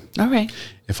time. All right.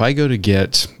 If I'm going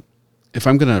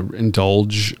to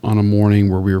indulge on a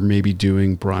morning where we were maybe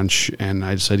doing brunch and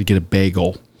I decided to get a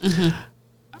bagel,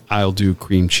 I'll do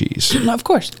cream cheese. Of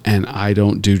course. And I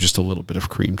don't do just a little bit of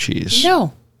cream cheese.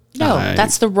 No,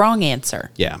 that's the wrong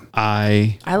answer. Yeah.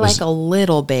 I like a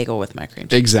little bagel with my cream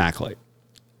cheese. Exactly.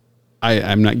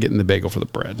 I'm not getting the bagel for the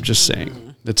bread. Just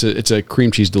saying. It's a cream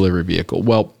cheese delivery vehicle.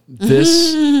 Well,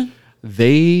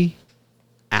 they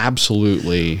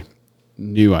absolutely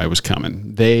knew I was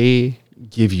coming. They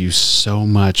give you so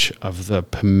much of the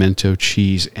pimento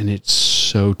cheese, and it's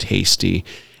so tasty.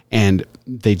 And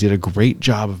they did a great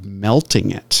job of melting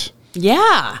it.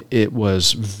 Yeah. It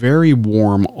was very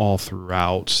warm all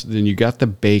throughout. Then you got the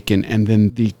bacon, and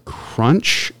then the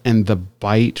crunch and the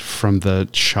bite from the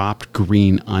chopped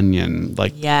green onion,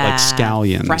 like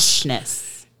scallions.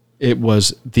 Freshness. It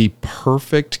was the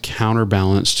perfect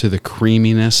counterbalance to the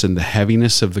creaminess and the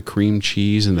heaviness of the cream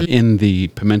cheese and in the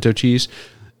pimento cheese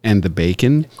and the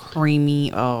bacon.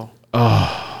 Creamy.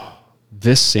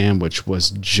 This sandwich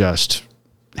was just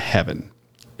heaven.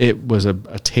 It was a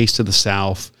taste of the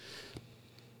South.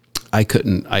 I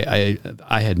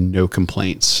had no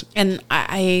complaints. And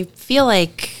I feel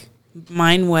like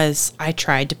mine was, I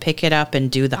tried to pick it up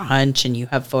and do the hunch, and you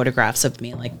have photographs of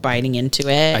me like biting into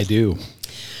it. I do.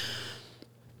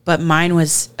 But mine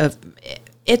was,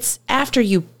 it's after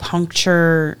you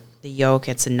puncture the yolk,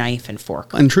 it's a knife and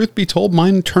fork. And truth be told,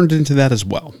 mine turned into that as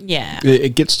well. Yeah.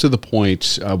 It gets to the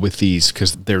point with these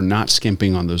because they're not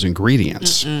skimping on those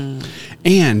ingredients.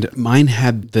 And mine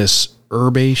had this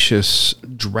herbaceous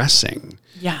dressing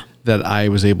that I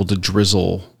was able to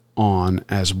drizzle on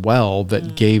as well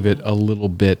that gave it a little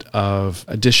bit of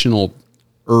additional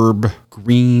herb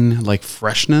green like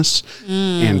freshness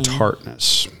and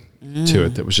tartness to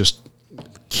it that was just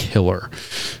killer.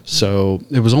 So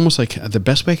it was almost like the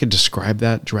best way I could describe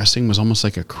that dressing was almost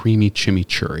like a creamy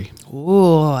chimichurri.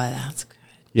 Ooh, that's good.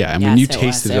 Yeah, and when you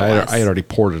tasted it, I had already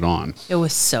poured it on. It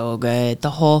was so good.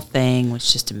 The whole thing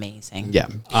was just amazing. Yeah.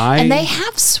 And they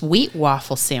have sweet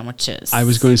waffle sandwiches. I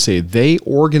was going to say, they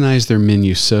organize their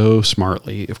menu so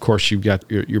smartly. Of course, you've got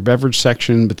your beverage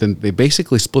section, but then they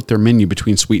basically split their menu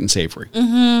between sweet and savory.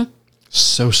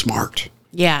 So smart.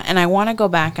 Yeah, and I want to go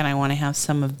back and I want to have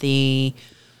some of the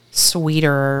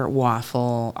sweeter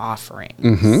waffle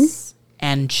offerings.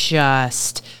 And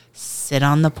just sit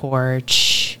on the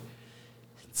porch,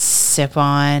 sip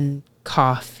on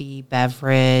coffee,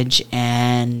 beverage,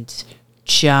 and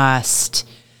just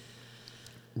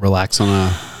relax on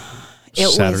a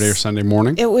Saturday or Sunday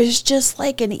morning. It was just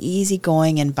like an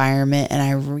easygoing environment, and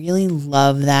I really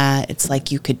love that. It's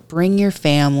like you could bring your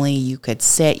family, you could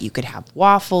sit, you could have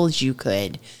waffles,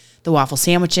 the waffle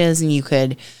sandwiches, and you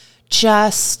could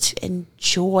just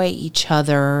enjoy each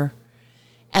other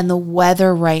And the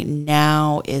weather right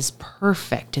now is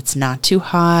perfect. It's not too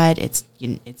hot. It's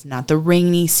not the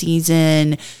rainy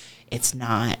season. It's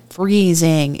not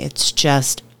freezing. It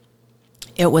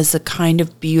was the kind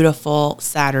of beautiful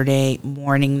Saturday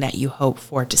morning that you hope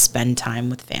for to spend time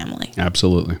with family.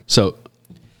 Absolutely. So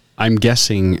I'm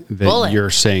guessing that you're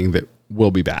saying that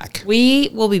we'll be back. We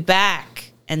will be back.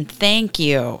 And thank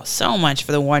you so much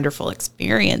for the wonderful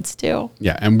experience, too.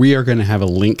 Yeah, and we are going to have a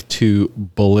link to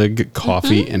Bullig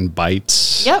Coffee and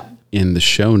Bites in the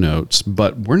show notes,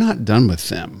 but we're not done with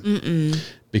them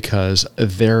because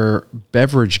their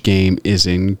beverage game is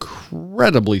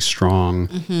incredibly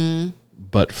strong.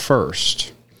 But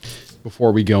first,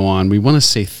 before we go on, we want to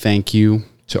say thank you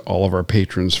to all of our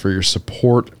patrons for your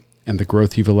support and the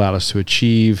growth you've allowed us to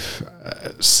achieve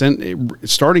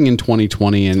starting in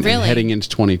 2020 and heading into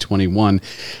 2021.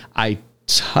 I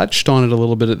touched on it a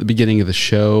little bit at the beginning of the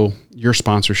show. Your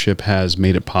sponsorship has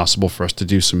made it possible for us to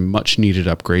do some much needed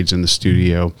upgrades in the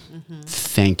studio.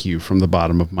 Thank you from the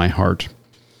bottom of my heart.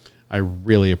 I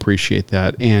really appreciate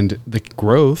that. And the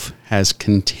growth has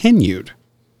continued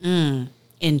in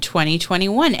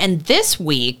 2021. And this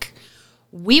week,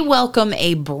 we welcome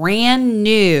a brand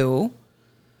new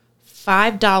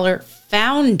 $5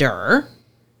 founder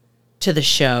to the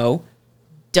show,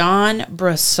 Don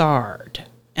Brassard.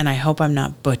 And I hope I'm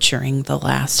not butchering the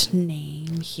last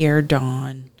name here,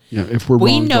 Dawn. Yeah, if we're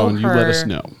wrong, Dawn, you let us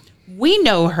know. We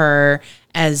know her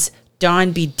as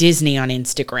Dawn B. Disney on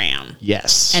Instagram.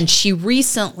 Yes. And she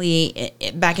recently,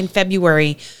 back in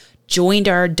February, joined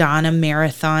our Donna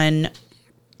Marathon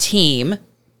team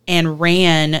and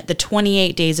ran the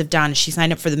 28 days of Donna. She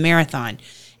signed up for the marathon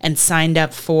and signed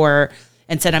up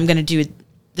and said, I'm going to do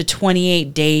the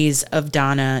 28 days of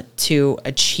Donna to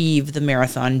achieve the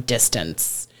marathon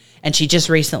distance. And she just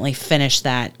recently finished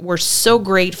that. We're so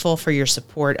grateful for your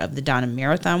support of the Donna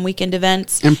Marathon Weekend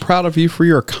events. And proud of you for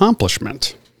your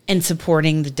accomplishment. And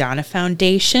supporting the Donna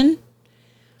Foundation.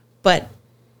 But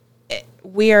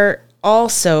we are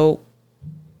also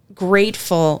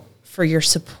grateful for your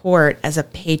support as a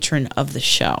patron of the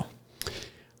show.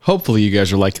 Hopefully you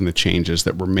guys are liking the changes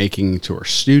that we're making to our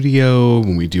studio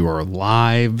when we do our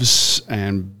lives.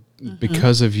 And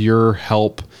because of your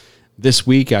help this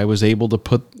week, I was able to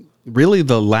put really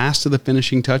the last of the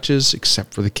finishing touches,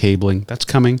 except for the cabling. That's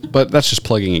coming, but that's just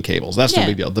plugging in cables. That's no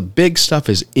big deal. The big stuff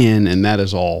is in, and that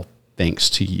is all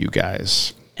thanks to you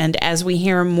guys. And as we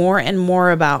hear more and more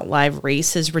about live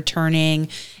races returning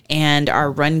and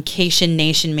our Runcation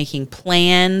Nation making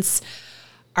plans,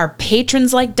 our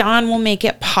patrons like Don will make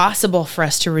it possible for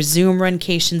us to resume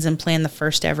Runcations and plan the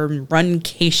first ever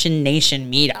Runcation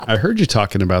Nation meetup. I heard you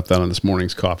talking about that on this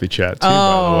morning's coffee chat too,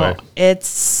 by the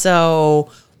way.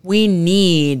 We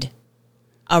need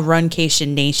a Runcation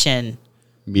Nation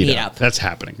meetup. That's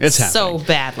happening. It's happening. So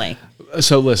badly.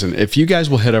 So listen, if you guys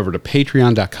will head over to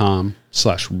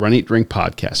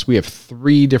patreon.com/runeatdrinkpodcast, we have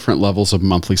 3 different levels of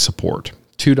monthly support,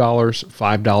 $2,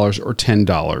 $5, or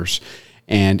 $10.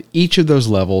 And each of those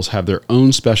levels have their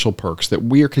own special perks that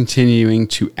we are continuing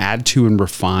to add to and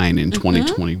refine in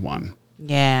 2021.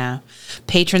 Yeah.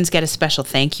 Patrons get a special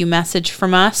thank you message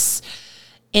from us.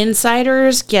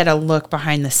 Insiders get a look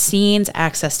behind the scenes,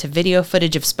 access to video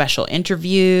footage of special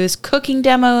interviews, cooking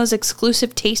demos,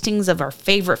 exclusive tastings of our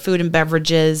favorite food and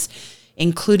beverages,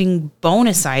 including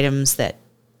bonus items that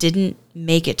didn't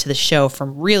make it to the show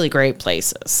from really great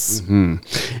places.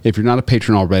 If you're not a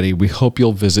patron already, we hope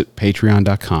you'll visit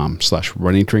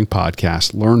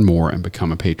patreon.com/runeatdrinkpodcast, learn more, and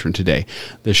become a patron today.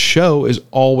 The show is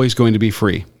always going to be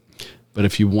free, but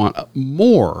if you want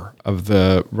more of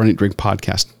the Run Eat Drink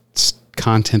podcast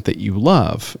content that you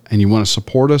love and you want to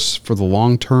support us for the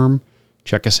long term,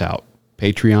 check us out,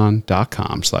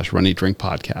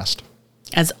 patreon.com/runeatdrinkpodcast.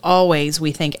 As always,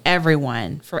 we thank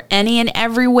everyone for any and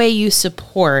every way you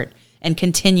support and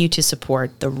continue to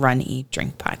support the Run, Eat,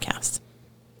 Drink podcast.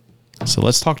 So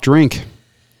let's talk drink.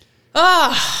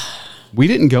 We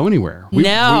didn't go anywhere. We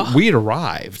had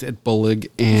arrived at Bullig,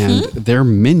 and their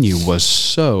menu was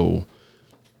so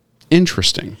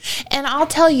interesting. And I'll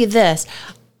tell you this,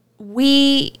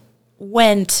 we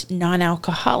went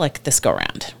non-alcoholic this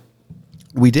go-round.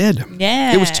 We did.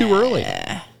 Yeah. It was too early.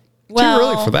 Too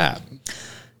early for that.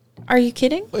 Are you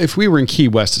kidding? If we were in Key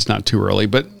West, it's not too early,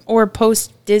 but... Or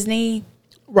post-Disney.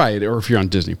 Right, or if you're on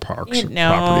Disney Parks or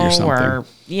property or something.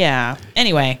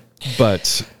 Anyway.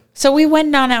 But... So we went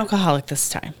non-alcoholic this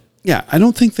time. Yeah, I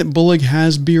don't think that Bullig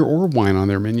has beer or wine on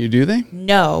their menu, do they?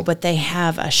 No, but they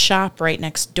have a shop right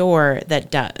next door that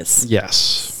does. Yes.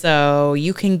 So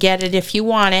you can get it if you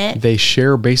want it. They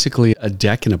share basically a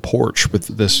deck and a porch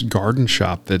with this garden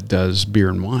shop that does beer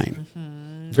and wine.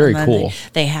 Very And then cool.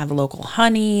 They have local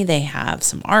honey. They have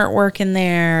some artwork in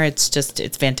there. It's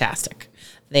fantastic.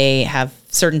 They have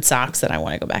certain socks that I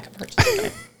want to go back and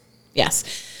purchase. Yes.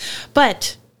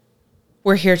 But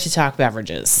we're here to talk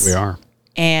beverages. We are.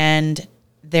 And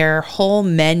their whole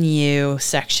menu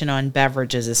section on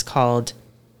beverages is called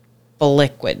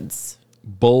Bulliquids.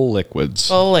 Bull Liquids.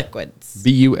 Bulliquids.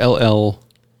 Bulliquids.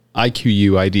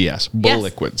 Bull Yes.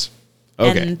 Liquids.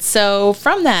 Okay. And so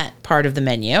from that part of the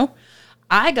menu,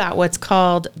 I got what's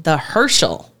called the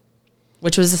Herschel,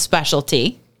 which was a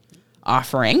specialty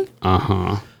offering.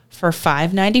 For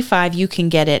 $5.95, you can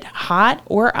get it hot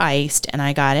or iced, and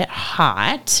I got it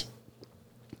hot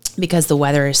because the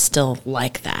weather is still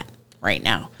like that right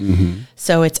now.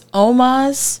 So it's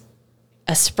Oma's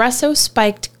espresso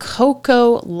spiked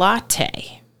cocoa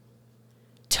latte,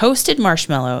 toasted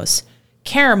marshmallows,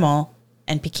 caramel,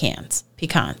 and pecans.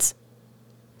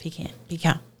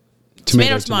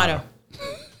 Tomato.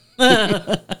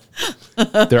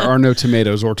 There are no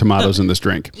tomatoes or tomatoes in this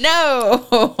drink.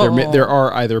 No. There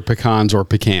are either pecans or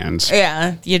pecans.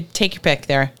 Yeah, you take your pick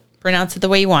there. Pronounce it the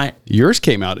way you want. Yours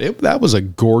came out. That was a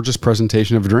gorgeous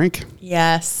presentation of a drink.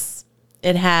 Yes.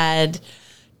 It had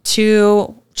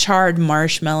 2 charred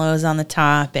marshmallows on the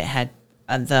top. It had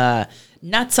the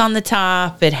nuts on the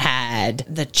top. It had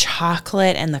the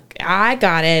chocolate and I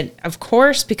got it, of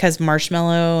course, because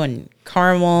marshmallow and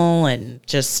caramel and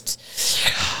just,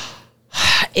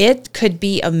 it could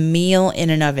be a meal in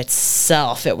and of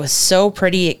itself. It was so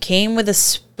pretty. It came with a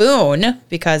spoon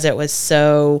because it was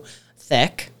so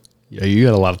thick. Yeah, you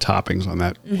got a lot of toppings on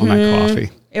that coffee.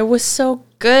 It was so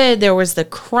good. There was the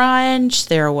crunch,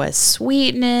 there was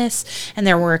sweetness, and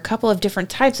there were a couple of different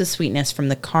types of sweetness from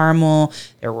the caramel.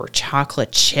 There were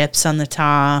chocolate chips on the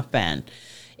top, and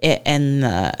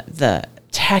the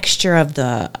texture of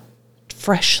the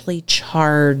freshly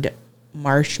charred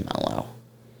marshmallow.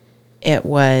 It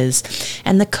was,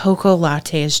 and the cocoa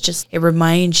latte is just, it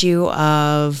reminds you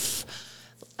of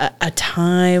a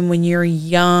time when you're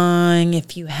young,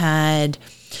 if you had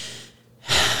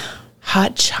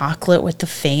hot chocolate with the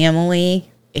family.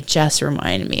 It just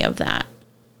reminded me of that.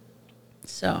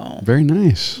 So Very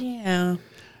nice. yeah.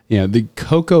 Yeah, the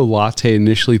cocoa latte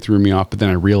initially threw me off, but then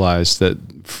I realized that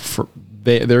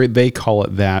they call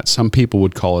it that. Some people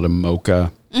would call it a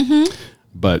mocha,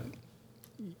 but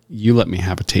you let me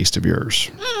have a taste of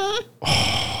yours.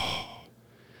 Oh,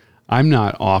 I'm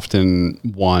not often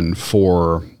one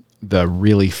for the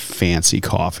really fancy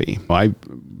coffee.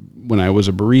 When I was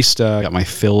a barista, I got my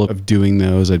fill of doing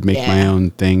those. I'd make my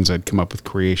own things. I'd come up with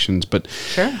creations, but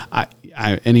Sure. I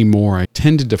anymore, I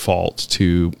tend to default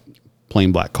to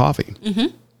plain black coffee.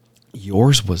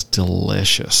 Yours was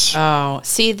delicious. Oh,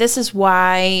 see, this is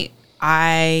why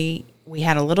we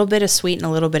had a little bit of sweet and a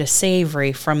little bit of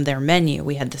savory from their menu.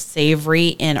 We had the savory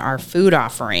in our food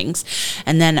offerings,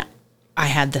 and then I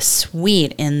had the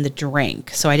sweet in the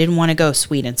drink. So I didn't want to go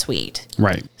sweet and sweet.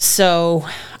 Right. So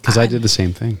Because I did the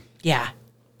same thing. yeah.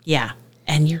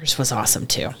 And yours was awesome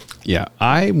too. Yeah.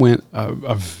 I went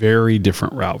a very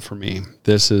different route for me.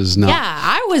 This is not. Yeah,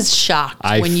 I was shocked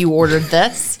when you ordered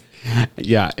this.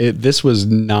 Yeah. This was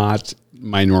not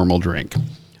my normal drink.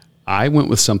 I went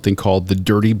with something called the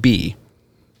Dirty Bee.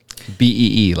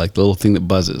 BEE, like the little thing that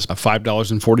buzzes.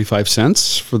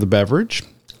 $5.45 for the beverage.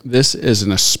 This is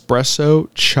an espresso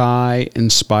chai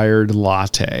inspired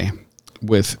latte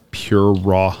with pure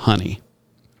raw honey.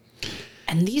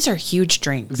 And these are huge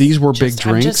drinks. These were big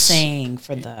I'm drinks. just saying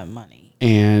for the money.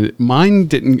 And mine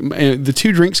didn't. The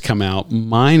 2 drinks come out.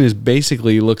 Mine is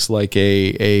basically looks like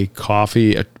a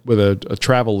coffee with a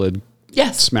travel lid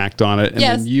smacked on it, and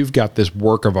then you've got this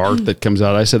work of art that comes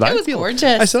out. I said, I feel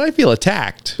gorgeous. I said, I feel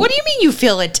attacked. What do you mean you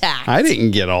feel attacked? I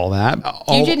didn't get all that.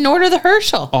 You didn't order the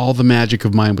Herschel. All the magic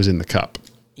of mine was in the cup.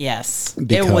 Yes, it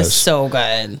Because was so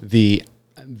good. The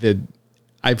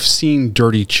I've seen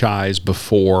dirty chais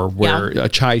before where a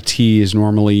chai tea is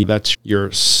normally, that's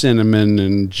your cinnamon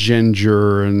and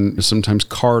ginger and sometimes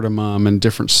cardamom and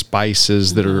different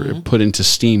spices that are put into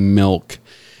steamed milk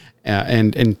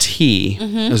and tea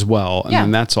as well. And then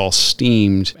that's all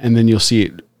steamed. And then you'll see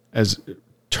it as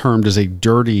termed as a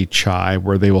dirty chai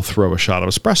where they will throw a shot of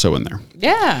espresso in there.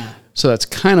 Yeah. So that's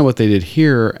kind of what they did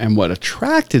here. And what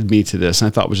attracted me to this, and I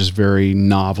thought was just very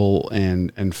novel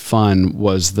and fun,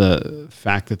 was the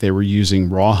fact that they were using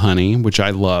raw honey, which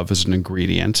I love as an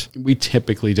ingredient. We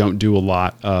typically don't do a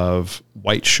lot of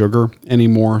white sugar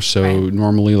anymore. So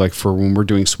normally, like for when we're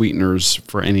doing sweeteners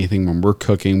for anything, when we're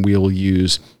cooking, we'll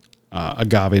use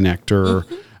agave nectar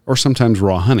or sometimes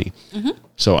raw honey.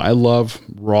 So I love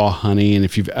raw honey. And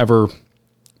if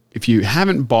you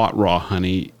haven't bought raw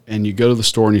honey, and you go to the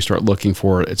store and you start looking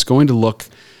for it, it's going to look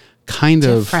kind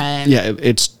different.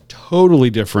 It's totally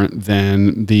different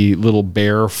than the little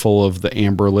bear full of the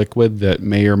amber liquid that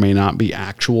may or may not be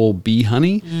actual bee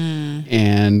honey.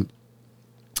 And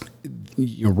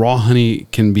raw honey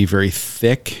can be very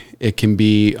thick. It can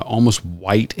be almost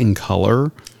white in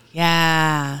color.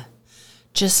 Yeah.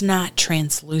 Just not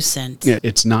translucent. Yeah,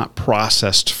 it's not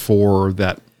processed for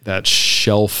that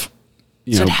shelf.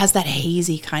 So it has that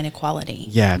hazy kind of quality.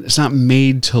 Yeah, it's not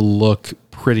made to look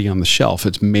pretty on the shelf.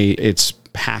 It's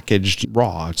packaged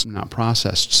raw. It's not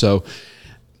processed. So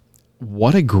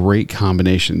what a great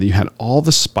combination. You had all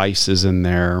the spices in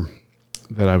there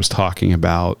that I was talking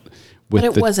about. But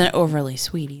it wasn't overly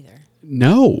sweet either.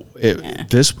 No,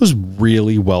 this was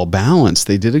really well balanced.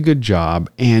 They did a good job,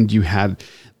 and you had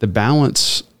the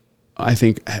balance. I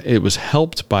think it was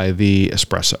helped by the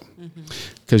espresso,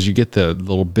 because you get the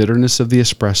little bitterness of the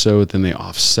espresso, then they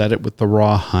offset it with the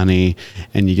raw honey,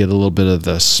 and you get a little bit of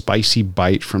the spicy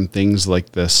bite from things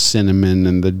like the cinnamon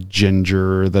and the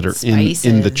ginger that are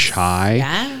in the chai.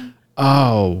 Yeah.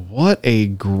 Oh, what a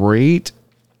great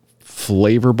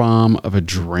flavor bomb of a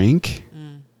drink.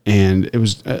 And it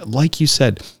was, like you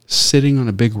said, sitting on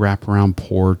a big wraparound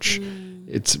porch.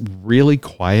 It's really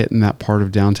quiet in that part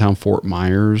of downtown Fort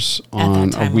Myers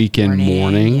on a weekend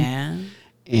morning. Yeah.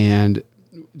 And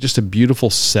just a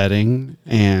beautiful setting.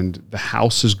 And the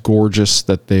house is gorgeous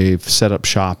that they've set up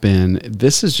shop in.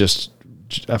 This is just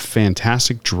a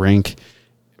fantastic drink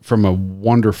from a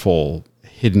wonderful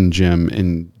hidden gem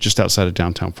in just outside of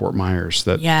downtown Fort Myers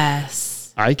that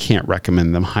I can't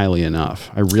recommend them highly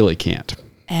enough. I really can't.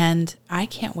 And I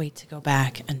can't wait to go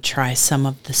back and try some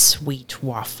of the sweet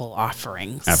waffle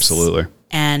offerings. Absolutely.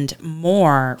 And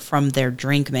more from their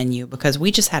drink menu, because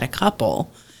we just had a couple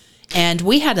and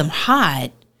we had them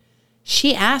hot.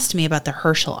 She asked me about the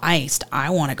Herschel iced. I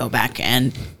want to go back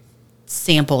and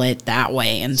sample it that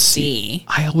way and see.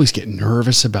 I always get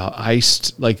nervous about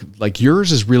iced, like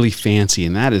yours is really fancy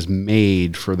and that is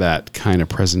made for that kind of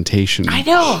presentation. I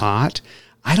know. Hot.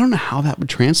 I don't know how that would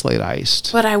translate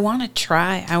iced. But I want to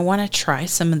try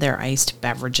some of their iced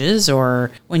beverages,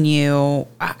 or when And you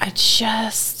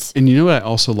know what I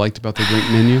also liked about the drink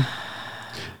menu?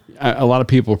 A lot of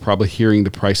people are probably hearing the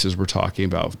prices we're talking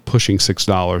about, pushing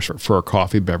 $6 for a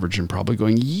coffee beverage and probably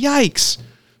going, yikes.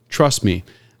 Trust me,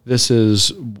 this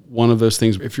is one of those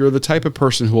things. If you're the type of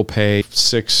person who will pay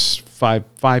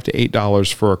 $5 to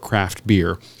 $8 for a craft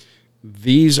beer,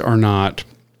 these are not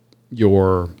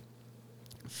your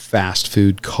fast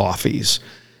food coffees.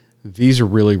 These are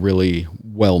really, really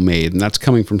well made. And that's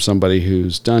coming from somebody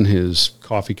who's done his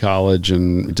coffee college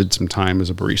and did some time as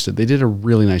a barista. They did a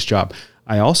really nice job.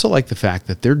 I also like the fact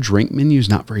that their drink menu is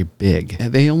not very big.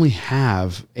 They only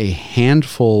have a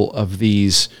handful of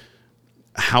these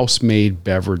house-made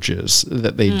beverages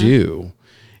that they do.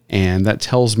 And that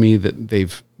tells me that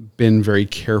they've been very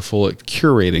careful at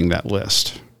curating that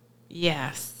list.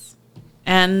 Yes.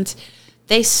 And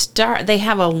they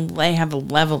have a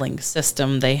leveling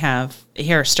system. If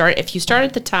you start at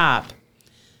the top,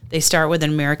 they start with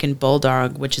an American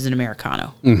Bulldog, which is an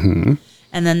Americano. Mm-hmm.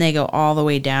 And then they go all the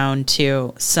way down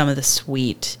to some of the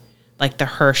sweet, like the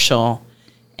Herschel.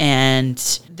 And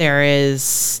there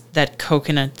is that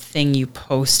coconut thing you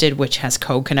posted, which has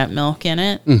coconut milk in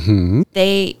it. Mm-hmm.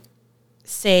 They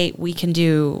say we can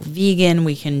do vegan,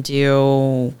 we can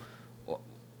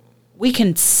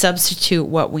substitute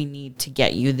what we need to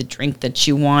get you the drink that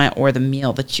you want or the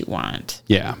meal that you want.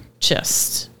 Yeah. So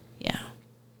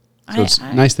it's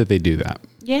nice that they do that.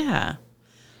 Yeah.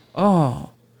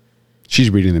 Oh. She's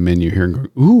reading the menu here and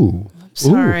going, ooh.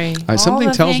 Sorry. All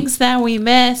the things that we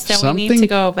missed and we need to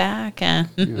go back and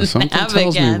something have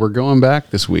tells again. me we're going back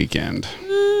this weekend.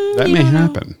 That may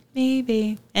happen.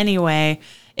 Maybe. Anyway,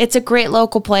 it's a great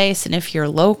local place. And if you're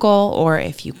local or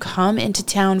if you come into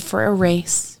town for a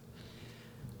race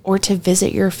or to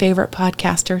visit your favorite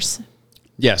podcasters.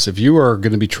 Yes, if you are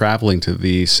going to be traveling to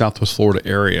the Southwest Florida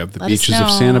area of the beaches of know.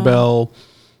 Sanibel,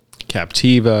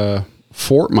 Captiva,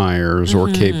 Fort Myers, or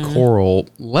Cape Coral,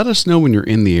 let us know when you're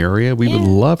in the area. We would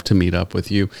love to meet up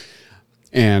with you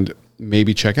and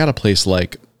maybe check out a place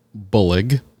like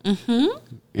Bullig. Mm-hmm.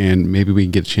 And maybe we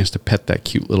can get a chance to pet that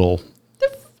cute little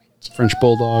French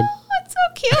Bulldog. Oh, it's so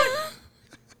cute.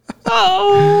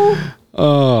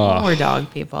 Oh. We're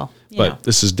dog people. But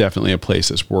this is definitely a place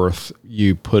that's worth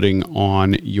you putting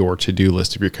on your to-do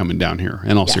list if you're coming down here.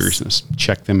 In all seriousness,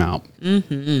 check them out.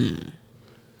 Mm-hmm.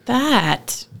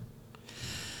 That's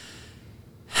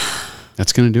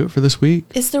going to do it for this week.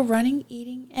 Is the running,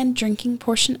 eating, and drinking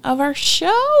portion of our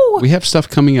show. We have stuff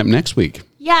coming up next week.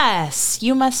 Yes,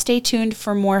 you must stay tuned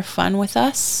for more fun with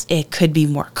us. It could be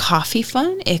more coffee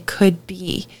fun. It could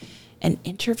be an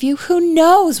interview. Who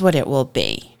knows what it will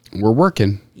be? We're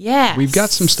working. Yes. We've got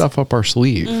some stuff up our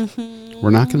sleeve. We're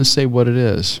not going to say what it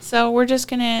is. So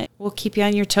we'll keep you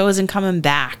on your toes and coming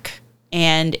back.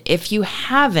 And if you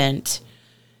haven't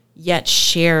yet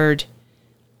shared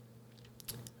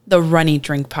the Run, Eat,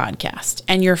 Drink podcast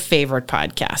and your favorite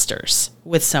podcasters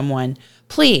with someone,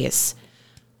 please,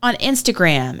 on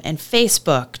Instagram and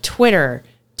Facebook, Twitter,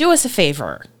 do us a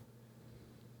favor.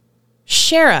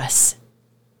 Share us.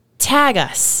 Tag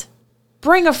us.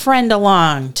 Bring a friend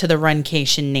along to the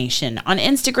Runcation Nation. On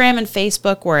Instagram and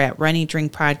Facebook, we're at Run, Eat,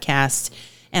 Drink Podcast.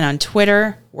 And on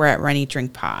Twitter, we're at Run, Eat,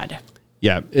 Drink Pod.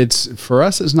 Yeah, for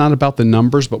us, it's not about the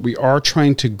numbers, but we are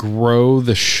trying to grow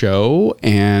the show,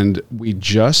 and we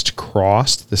just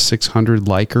crossed the 600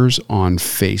 likers on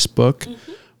Facebook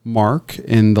mark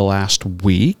in the last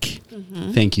week.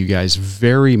 Thank you guys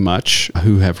very much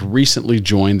who have recently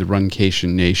joined the Runcation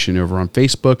Nation over on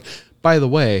Facebook. By the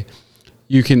way,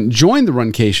 you can join the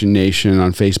Runcation Nation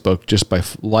on Facebook just by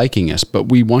liking us, but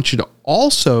we want you to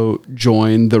also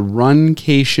join the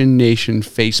Runcation Nation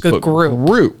Facebook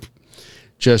group.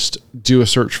 Just do a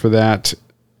search for that.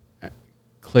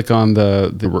 Click on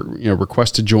the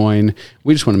request to join.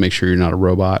 We just want to make sure you're not a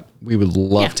robot. We would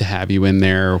love to have you in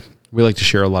there. We like to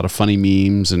share a lot of funny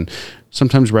memes and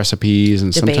sometimes recipes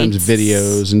and sometimes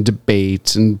videos and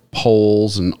debates and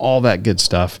polls and all that good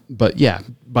stuff. But yeah,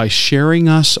 by sharing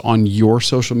us on your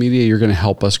social media, you're going to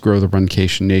help us grow the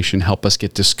Runcation Nation, help us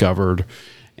get discovered.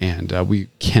 And we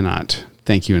cannot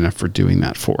thank you enough for doing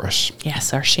that for us.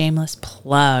 Yes, our shameless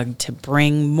plug to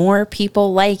bring more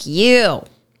people like you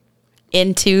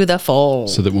into the fold.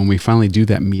 So that when we finally do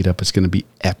that meetup, it's going to be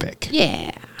epic.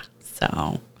 Yeah.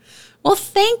 So, well,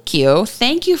 thank you.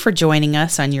 Thank you for joining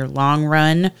us on your long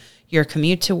run, your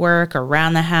commute to work,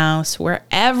 around the house,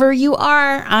 wherever you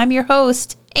are. I'm your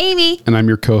host, Amy. And I'm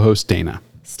your co-host, Dana.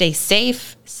 Stay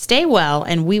safe, stay well,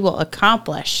 and we will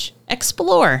accomplish,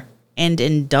 explore, and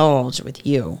indulge with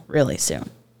you really soon.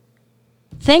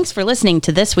 Thanks for listening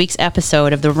to this week's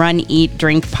episode of the Run, Eat,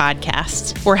 Drink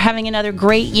podcast. We're having another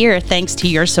great year thanks to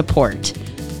your support.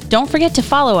 Don't forget to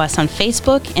follow us on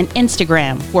Facebook and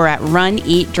Instagram. We're at Run,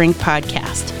 Eat, Drink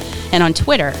Podcast. And on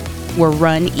Twitter, we're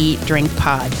Run, Eat, Drink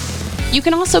Pod. You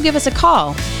can also give us a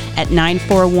call at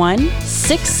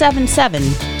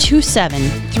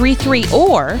 941-677-2733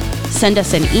 or send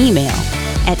us an email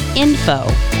at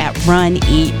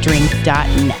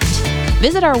info@runeatdrink.net.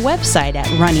 Visit our website at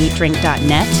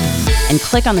runeatdrink.net and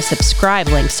click on the subscribe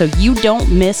link so you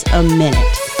don't miss a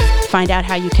minute. Find out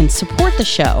how you can support the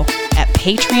show at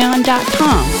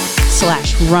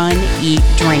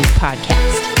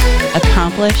patreon.com/runeatdrinkpodcast.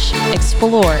 Accomplish,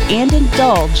 explore, and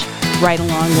indulge right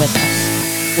along with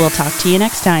us. We'll talk to you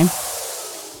next time.